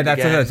regenerated. Yeah,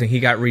 that's another thing.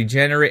 He got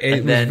regenerated.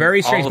 It was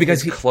very strange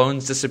because his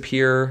clones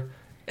disappear,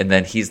 and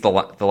then he's the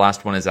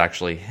last one is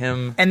actually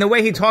him. And the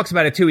way he talks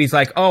about it too, he's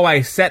like, "Oh,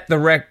 I set the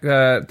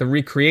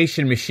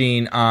recreation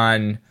machine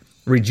on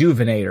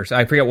rejuvenator." So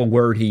I forget what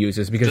word he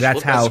uses because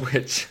Just that's how.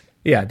 Switch.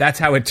 Yeah, that's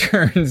how it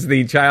turns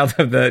the child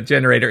of the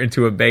generator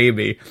into a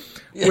baby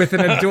with an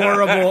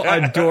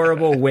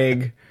adorable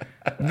wig.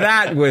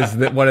 That was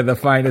one of the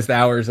finest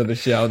hours of the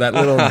show. That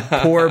little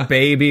poor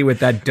baby with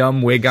that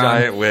dumb wig on.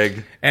 Giant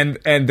wig.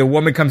 And the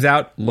woman comes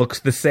out,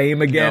 looks the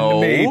same again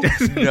to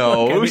me.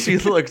 No, she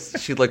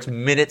looks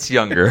minutes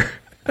younger.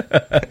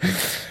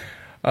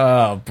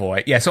 Oh,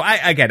 boy. Yeah, so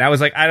I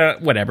was like,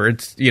 whatever.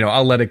 It's,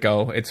 I'll let it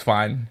go. It's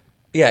fine.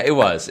 Yeah, it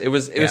was. It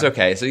was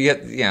okay. So you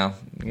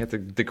get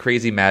the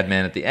crazy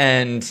madman at the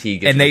end. He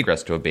gets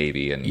regressed to a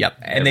baby, and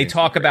and they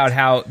talk about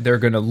how they're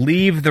going to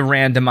leave the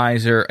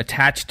randomizer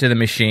attached to the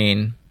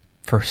machine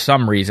for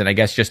some reason. I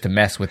guess just to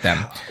mess with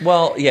them.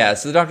 Well, yeah.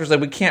 So the doctor's like,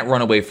 we can't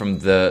run away from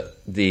the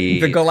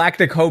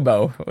galactic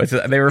hobo.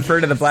 They refer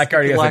to the black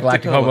guardian as the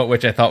galactic hobo,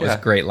 which I thought was a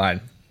great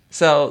line.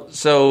 So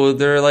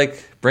they're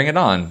like, bring it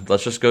on.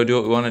 Let's just go do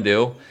what we want to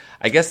do.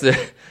 I guess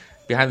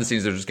behind the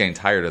scenes they're just getting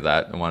tired of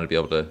that and want to be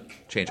able to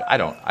change. I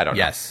don't know.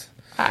 Yes.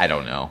 I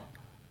don't know.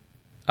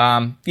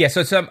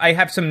 So I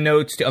have some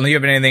notes. Do you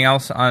have anything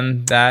else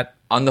on that?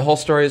 On the whole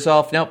story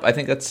itself? Nope. I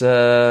think that's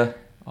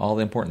all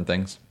the important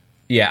things.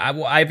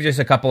 Yeah, I have just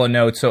a couple of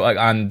notes. So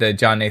on the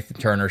John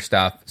Nathan Turner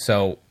stuff.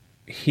 So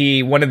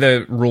one of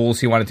the rules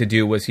he wanted to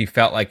do was he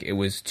felt like it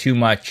was too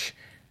much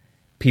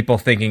people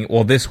thinking,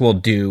 well, this will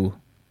do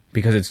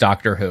because it's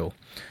Doctor Who.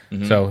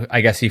 Mm-hmm. So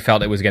I guess he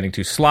felt it was getting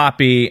too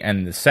sloppy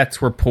and the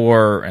sets were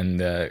poor and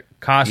the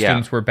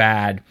costumes were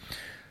bad.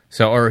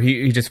 So, or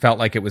he just felt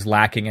like it was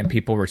lacking and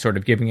people were sort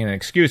of giving it an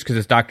excuse because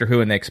it's Doctor Who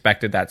and they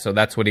expected that. So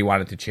that's what he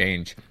wanted to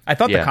change. I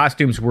thought the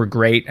costumes were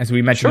great. As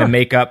we mentioned, the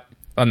makeup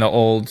on the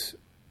old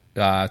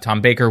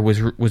Tom Baker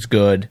was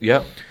good.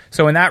 Yep.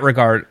 So in that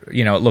regard,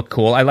 it looked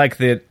cool. I like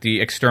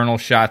the external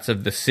shots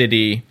of the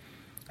city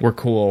were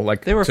cool.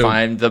 Like they were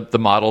fine. The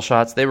model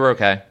shots, they were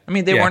okay. I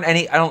mean, they weren't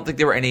any. I don't think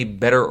they were any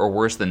better or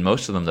worse than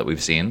most of them that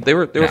we've seen. They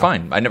were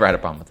fine. I never had a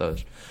problem with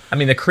those. I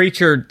mean, the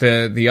creature,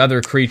 the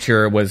other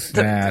creature was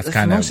it's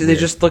kind of. They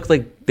just looked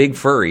like big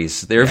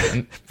furries. There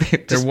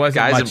wasn't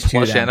guys much and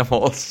plush to them.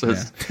 animals.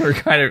 Yeah. They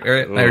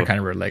were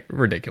kind of like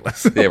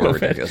ridiculous. They were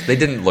ridiculous. They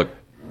didn't look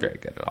very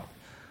good at all.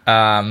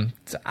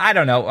 So I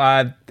don't know.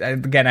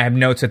 Again, I have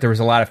notes that there was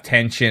a lot of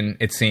tension,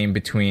 it seemed,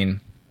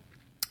 between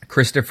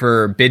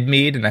Christopher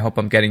Bidmead, and I hope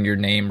I'm getting your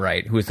name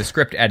right, who is the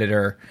script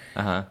editor,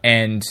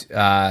 and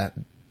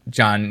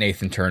John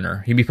Nathan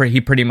Turner. He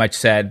pretty much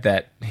said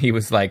that he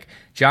was like,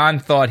 John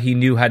thought he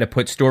knew how to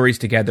put stories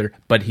together,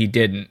 but he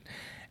didn't.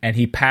 And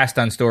he passed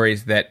on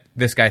stories that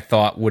this guy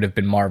thought would have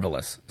been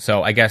marvelous.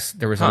 So I guess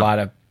there was a lot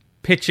of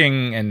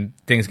pitching and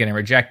things getting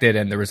rejected,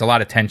 and there was a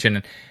lot of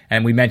tension.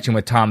 And we mentioned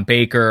with Tom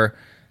Baker,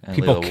 and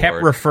people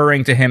kept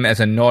referring to him as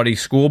a naughty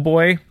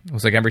schoolboy. It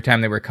was like every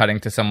time they were cutting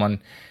to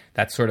someone,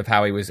 that's sort of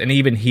how he was. And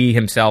even he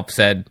himself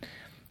said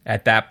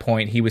at that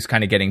point he was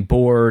kind of getting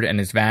bored and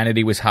his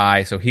vanity was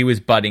high, so he was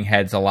butting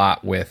heads a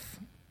lot with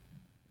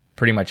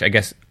pretty much, I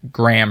guess,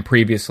 Graham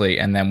previously,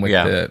 and then with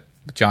the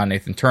John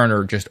Nathan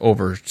Turner just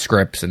over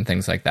scripts and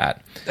things like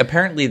that.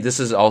 Apparently, this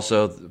is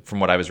also, from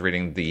what I was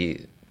reading,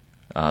 the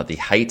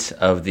height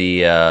of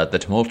the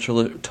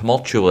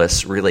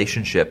tumultuous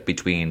relationship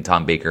between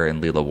Tom Baker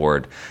and Leela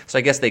Ward. So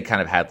I guess they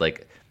kind of had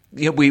like,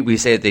 we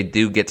say that they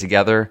do get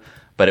together,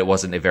 but it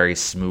wasn't a very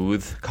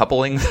smooth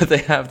coupling that they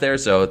have there.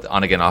 So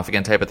on again, off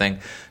again type of thing.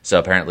 So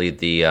apparently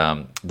the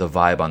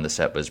vibe on the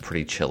set was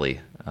pretty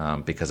chilly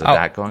because of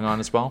that going on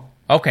as well.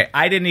 Okay,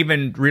 I didn't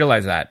even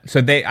realize that.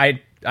 So I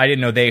didn't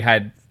know they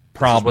had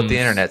problems.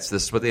 This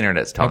is what the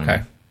internet's telling me.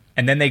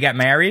 And then they got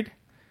married?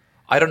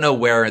 I don't know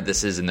where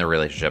this is in their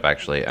relationship,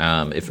 actually.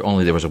 If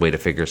only there was a way to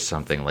figure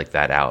something like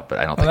that out, but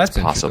I don't think it's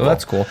possible.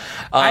 That's cool.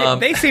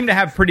 They seem to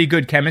have pretty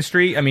good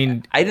chemistry. I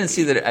mean, I didn't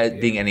see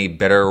that being any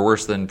better or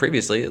worse than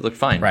previously. It looked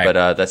fine,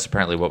 but that's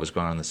apparently what was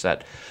going on the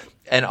set.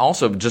 And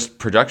also just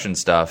production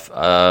stuff.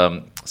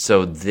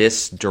 So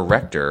this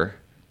director,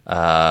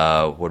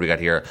 what do we got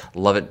here?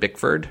 Lovett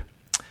Bickford.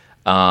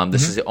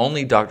 This is the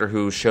only Doctor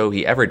Who show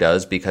he ever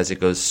does because it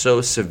goes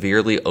so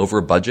severely over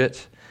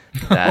budget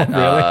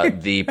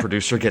that the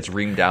producer gets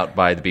reamed out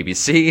by the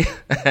BBC,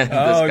 and this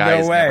guy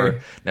is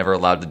never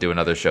allowed to do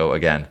another show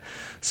again.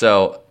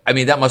 So, I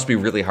mean, that must be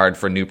really hard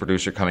for a new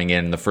producer coming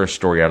in. The first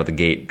story out of the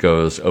gate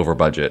goes over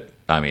budget.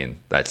 I mean,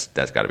 that's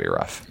got to be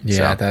rough.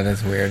 Yeah, that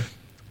is weird.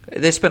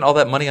 They spent all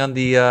that money on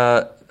the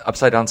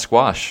upside down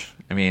squash.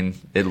 I mean,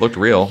 it looked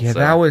real. Yeah,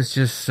 that was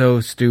just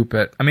so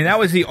stupid. I mean, that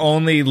was the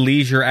only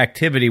leisure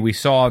activity we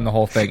saw in the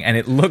whole thing, and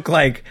it looked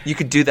like you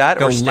could do that.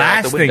 The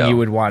last thing you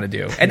would want to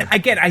do. And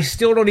again, I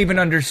still don't even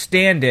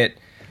understand it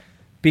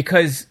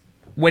because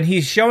when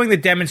he's showing the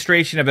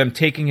demonstration of him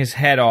taking his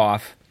head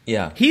off,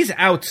 he's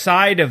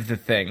outside of the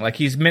thing, like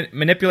he's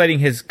manipulating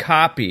his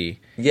copy,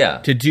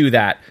 to do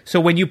that.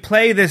 So when you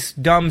play this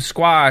dumb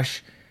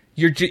squash,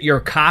 your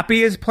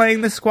copy is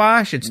playing the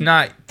squash. It's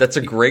not. That's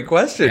a great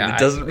question. It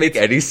doesn't make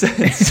any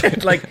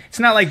sense. Like it's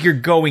not like you're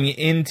going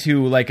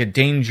into like a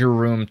danger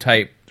room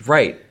type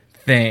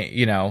thing.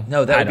 You know.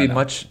 No, that'd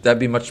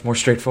be much more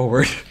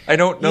straightforward. I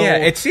don't know. Yeah,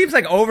 it seems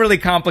like overly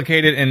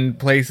complicated in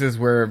places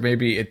where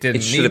maybe it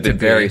didn't. It should have been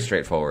very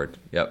straightforward.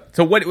 Yep.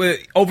 So what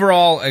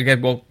overall?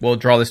 Again, we'll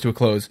draw this to a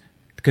close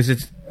because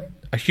it's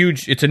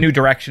a new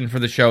direction for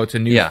the show. It's a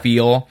new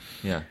feel.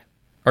 Yeah.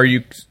 Are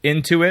you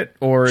into it,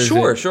 or is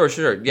sure.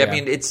 Yeah, I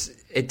mean,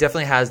 it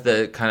definitely has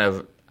the kind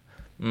of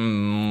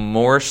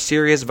more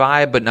serious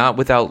vibe, but not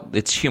without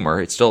its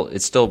humor. It's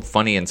still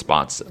funny in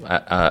spots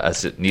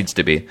as it needs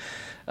to be.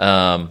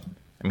 I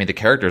mean, the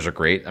characters are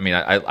great. I mean,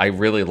 I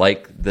really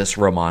like this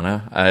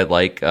Romana. I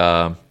like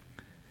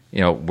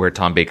where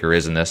Tom Baker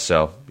is in this.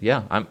 So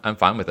yeah, I'm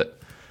fine with it.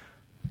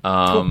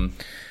 Cool.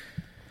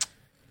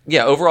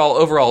 Yeah,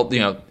 overall,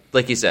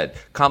 like you said,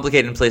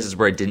 complicated in places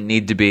where it didn't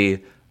need to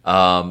be.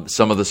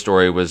 Some of the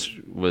story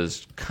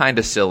was kind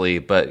of silly,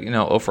 but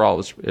overall it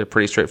was a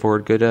pretty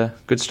straightforward,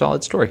 good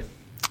solid story.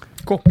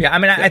 Cool. Yeah, I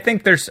mean, I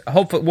think there's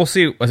hopefully we'll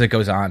see as it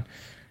goes on.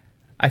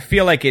 I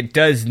feel like it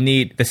does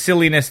need the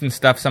silliness and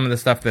stuff. Some of the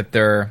stuff that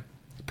they're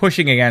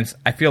pushing against,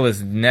 I feel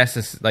is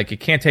necessary. Like it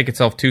can't take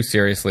itself too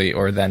seriously,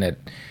 or then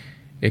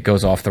it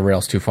goes off the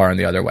rails too far in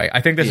the other way. I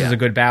think this is a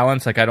good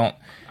balance. Like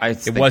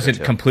it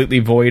wasn't completely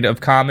void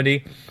of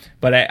comedy,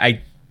 but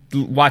I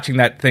watching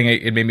that thing,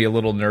 it made me a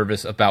little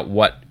nervous about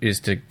what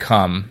is to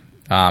come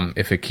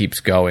if it keeps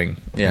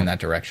going in that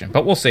direction.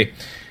 But we'll see.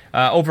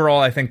 Overall,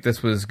 I think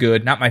this was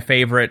good. Not my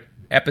favorite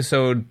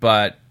episode,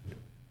 but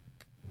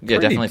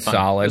definitely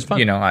solid. It was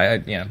fun.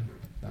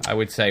 I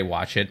would say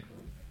watch it.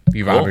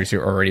 You've obviously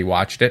already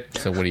watched it,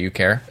 so what do you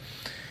care?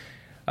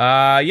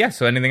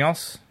 So anything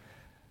else?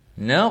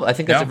 No, I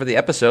think that's it for the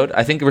episode.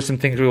 I think there were some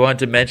things we wanted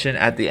to mention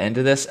at the end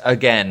of this.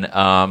 Again,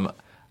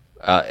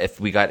 if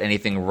we got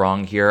anything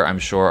wrong here, I'm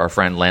sure our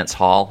friend Lance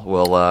Hall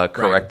will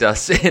correct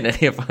us in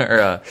any of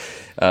our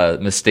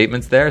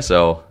misstatements there.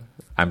 So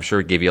I'm sure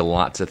it gave you a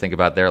lot to think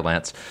about there,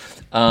 Lance.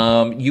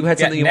 You had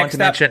something you wanted to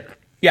mention.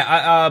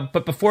 Yeah,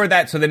 but before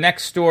that, so the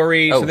next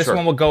story, this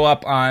one will go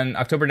up on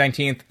October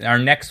 19th. Our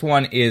next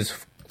one is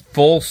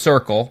Full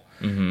Circle,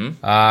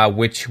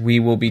 which we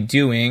will be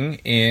doing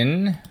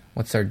in,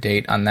 what's our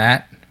date on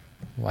that?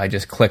 Well, I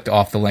just clicked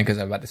off the link as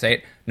I was about to say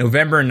it.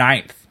 November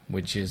 9th,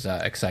 which is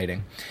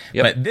exciting.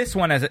 Yep. But this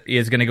one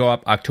is going to go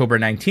up October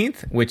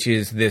 19th, which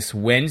is this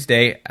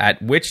Wednesday, at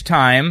which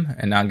time,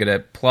 and I'm going to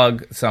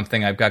plug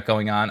something I've got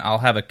going on, I'll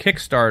have a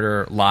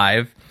Kickstarter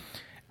live.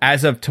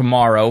 As of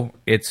tomorrow,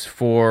 it's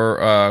for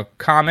a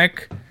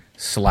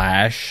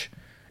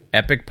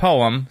comic/epic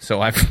poem.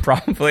 So I've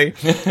probably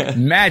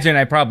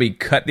I probably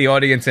cut the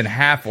audience in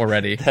half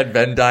already. That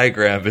Venn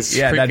diagram is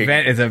that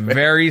Venn is a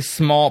very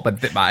small.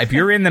 But if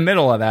you're in the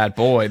middle of that,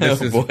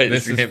 this is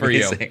for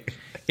you.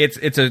 It's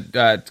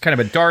kind of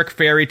a dark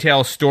fairy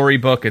tale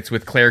storybook. It's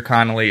with Claire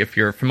Connolly. If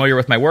you're familiar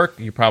with my work,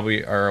 you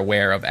probably are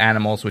aware of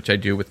Animals, which I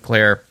do with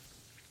Claire.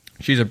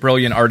 She's a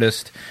brilliant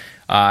artist.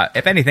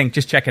 If anything,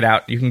 just check it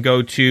out. You can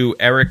go to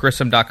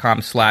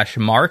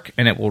ericgrissom.com/mark,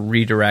 and it will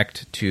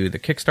redirect to the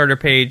Kickstarter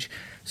page.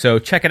 So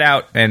check it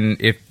out, and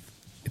if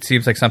it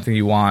seems like something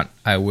you want,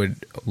 I would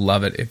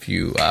love it if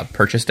you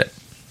purchased it.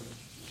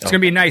 It's going to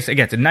be nice.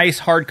 Again, it's a nice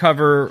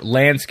hardcover,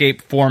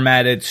 landscape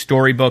formatted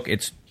storybook.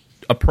 It's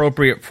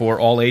appropriate for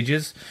all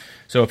ages.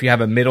 So if you have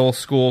a middle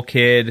school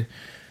kid,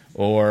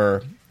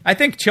 or I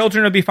think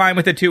children will be fine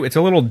with it too. It's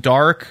a little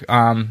dark,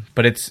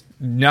 but it's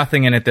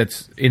nothing in it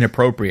that's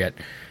inappropriate.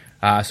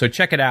 So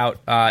check it out.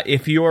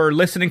 If you're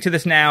listening to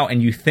this now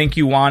and you think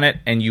you want it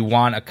and you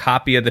want a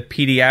copy of the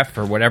PDF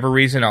for whatever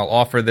reason, I'll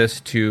offer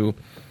this to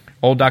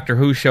Old Doctor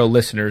Who Show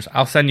listeners.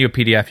 I'll send you a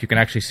PDF. You can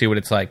actually see what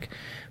it's like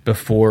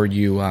before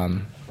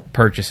you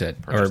purchase it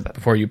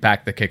before you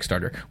back the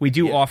Kickstarter. We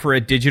do offer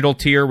a digital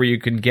tier where you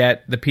can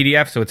get the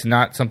PDF, so it's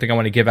not something I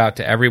want to give out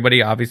to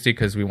everybody, obviously,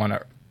 because we want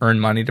to earn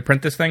money to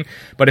print this thing.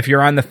 But if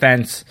you're on the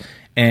fence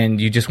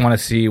and you just want to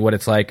see what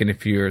it's like, and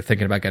if you're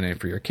thinking about getting it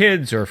for your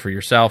kids or for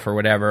yourself or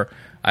whatever,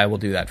 I will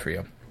do that for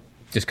you.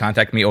 Just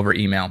contact me over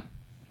email,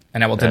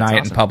 and I will deny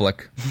it in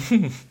public.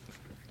 All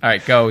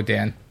right, go,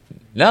 Dan.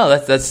 No,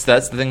 that's the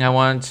thing I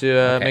wanted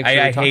to make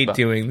sure I hate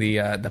doing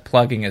the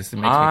plugging.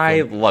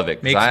 I love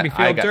it. Makes me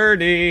feel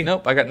dirty.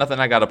 Nope, I got nothing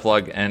I got to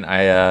plug, and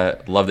I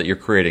love that you're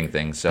creating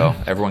things. So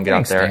everyone get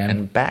out there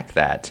and back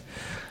that.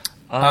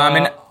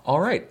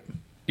 All right.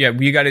 Yeah,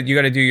 you got to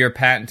do your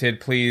patented.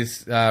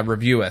 Please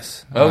review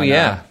us.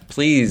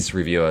 Please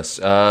review us.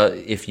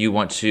 If you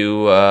want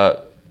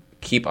to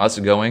keep us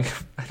going,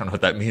 I don't know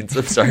what that means.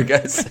 I'm sorry,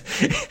 guys.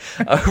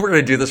 We're going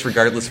to do this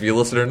regardless if you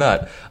listen or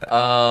not.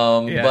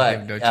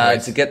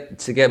 To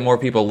get more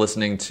people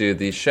listening to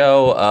the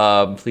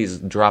show, please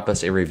drop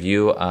us a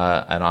review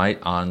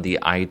on the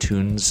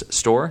iTunes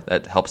store.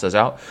 That helps us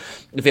out.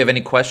 If you have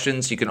any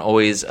questions, you can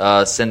always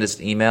send us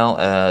an email.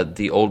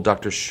 The Old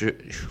Doctor Shoe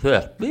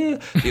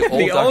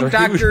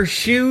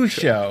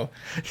Show.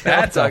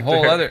 That's a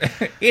whole other.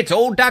 It's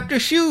Old Dr.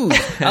 Shoes.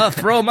 I'll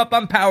throw them up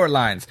on power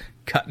lines,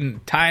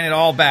 tying it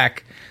all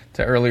back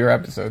to earlier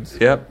episodes.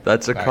 Yep,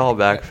 that's a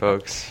callback,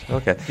 folks.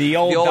 Okay. The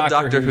old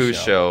Doctor Who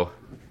Show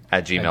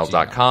at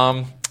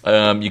gmail.com.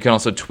 You can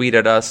also tweet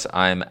at us.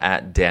 I'm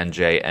at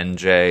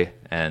DanJNJ,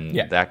 and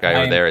that guy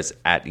over there is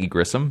at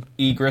eGrissom.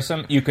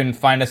 eGrissom. You can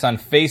find us on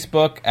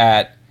Facebook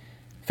at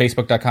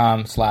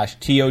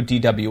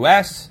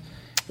facebook.com/TODWS.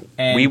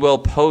 And we will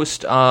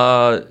post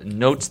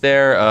notes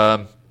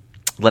there,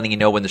 letting you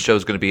know when the show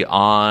is going to be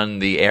on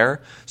the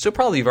air. So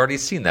probably you've already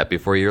seen that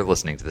before you're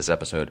listening to this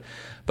episode.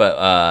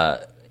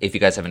 But if you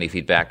guys have any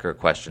feedback or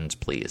questions,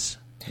 please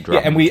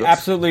drop them. We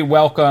absolutely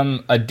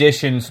welcome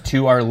additions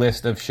to our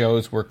list of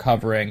shows we're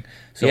covering.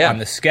 So on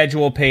the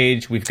schedule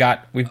page, we've done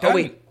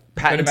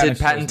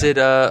patented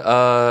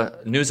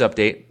news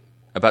update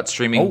about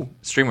streaming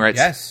rights.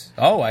 Yes.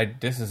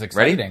 This is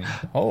exciting. Ready?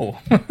 Oh.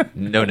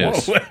 No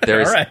news.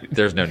 There's no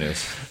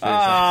news. There's absolutely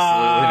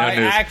no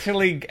news.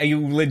 Actually,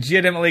 you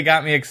legitimately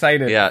got me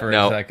excited for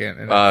a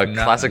second.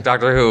 Classic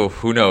Doctor Who.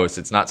 Who knows?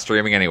 It's not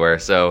streaming anywhere,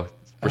 so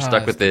we're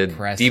stuck with the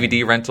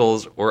DVD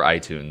rentals or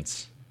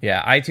iTunes.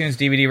 Yeah, iTunes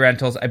DVD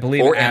rentals. I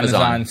believe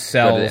Amazon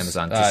sells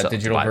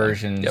digital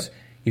versions. Yep.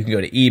 You can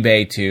go to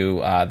eBay too.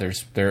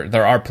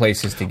 There are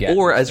places to get.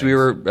 Or as we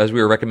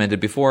were recommended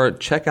before,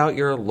 check out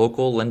your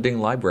local lending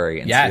library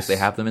and see if they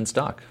have them in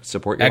stock.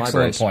 Support your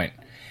libraries. Excellent point.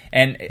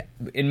 And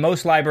in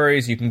most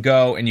libraries, you can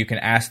go and you can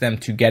ask them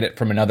to get it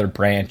from another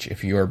branch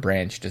if your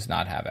branch does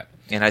not have it.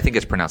 And I think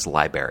it's pronounced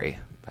library.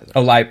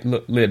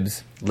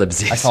 Libs.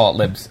 Libsies. I call it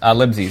libs.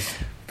 Libsies.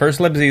 First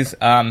libsies.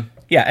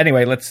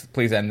 Anyway, let's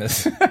please end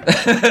this. Go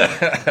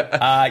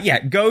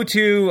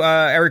to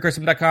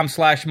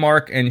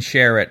ericgrissom.com/mark and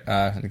share it.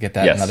 Get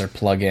that another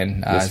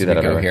plug-in as we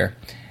go here.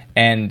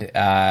 And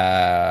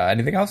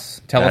anything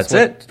else? Tell us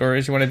what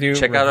stories you want to do.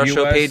 Check out our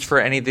show page for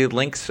any of the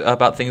links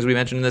about things we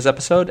mentioned in this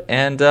episode,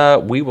 and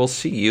we will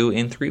see you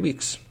in 3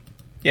 weeks.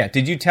 Yeah,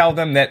 did you tell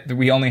them that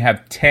we only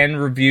have 10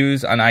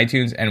 reviews on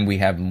iTunes and we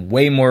have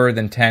way more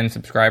than 10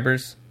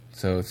 subscribers?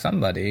 So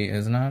somebody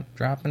is not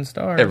dropping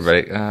stars.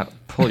 Everybody,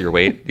 pull your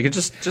weight. You can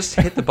just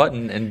hit the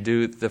button and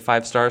do the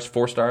 5 stars,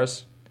 4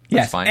 stars.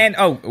 Yes. fine. And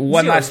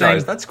one last thing.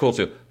 That's cool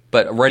too.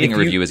 But writing a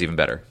review is even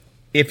better.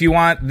 If you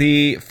want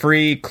the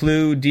free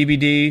Clue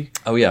DVD,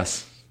 oh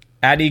yes,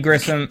 at E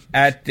Grissom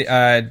at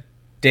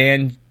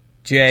Dan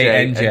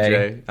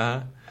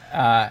JNJ,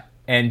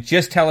 and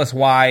just tell us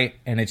why,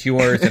 and it's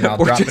yours, and I'll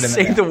drop it in. Or just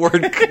say the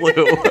word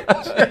Clue,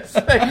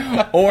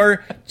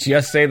 or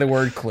just say the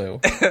word Clue.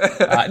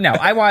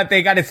 No,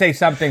 they got to say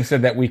something so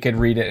that we could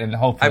read it, and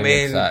hopefully,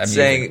 it's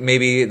saying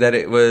maybe that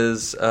it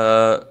was.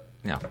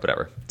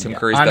 Whatever. Tim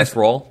Curry's best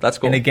role. That's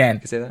cool. And again, you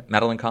can say that.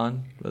 Madeline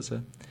Kahn was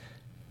a.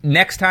 The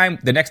next time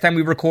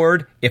we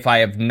record, if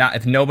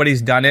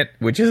nobody's done it,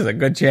 which is a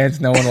good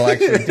chance no one will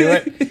actually do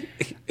it,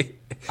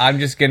 I'm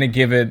just going to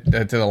give it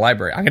to the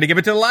library. I'm going to give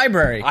it to the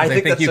library. I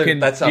think you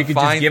can just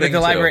give it to the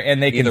library, and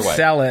they can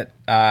sell it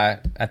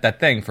at that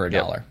thing for $1.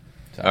 Yep.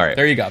 So, all right,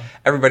 there you go.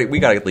 Everybody, we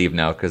got to leave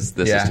now because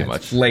this is too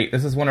much. It's late.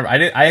 This is one of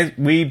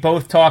we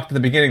both talked at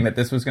the beginning that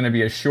this was going to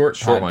be a short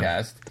podcast.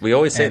 One. We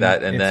always say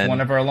that, and then it's one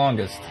of our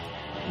longest.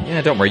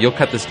 Yeah, don't worry. You'll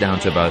cut this down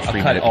to about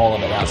 3 minutes. I'll cut all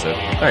of it out. All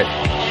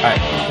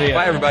right. See ya.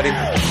 Bye, everybody.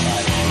 Bye.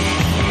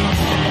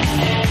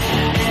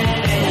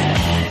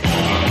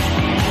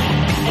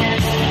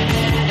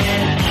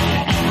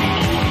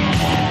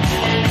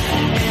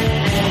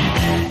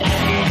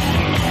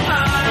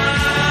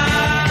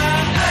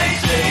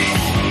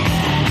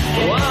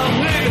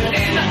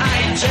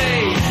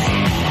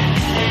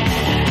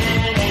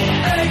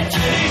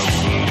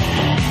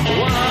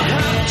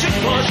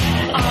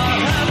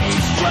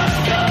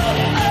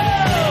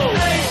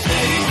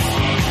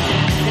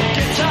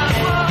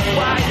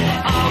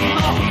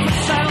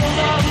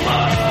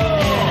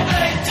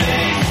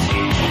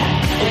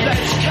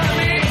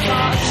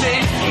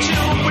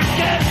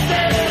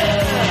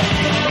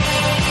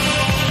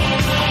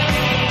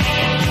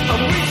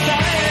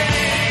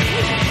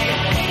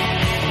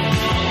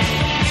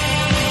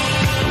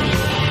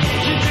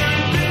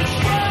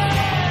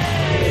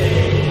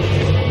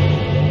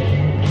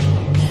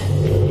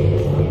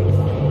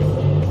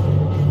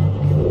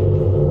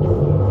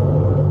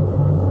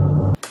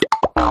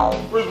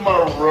 Where's my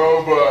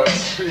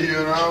robot, you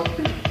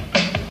know?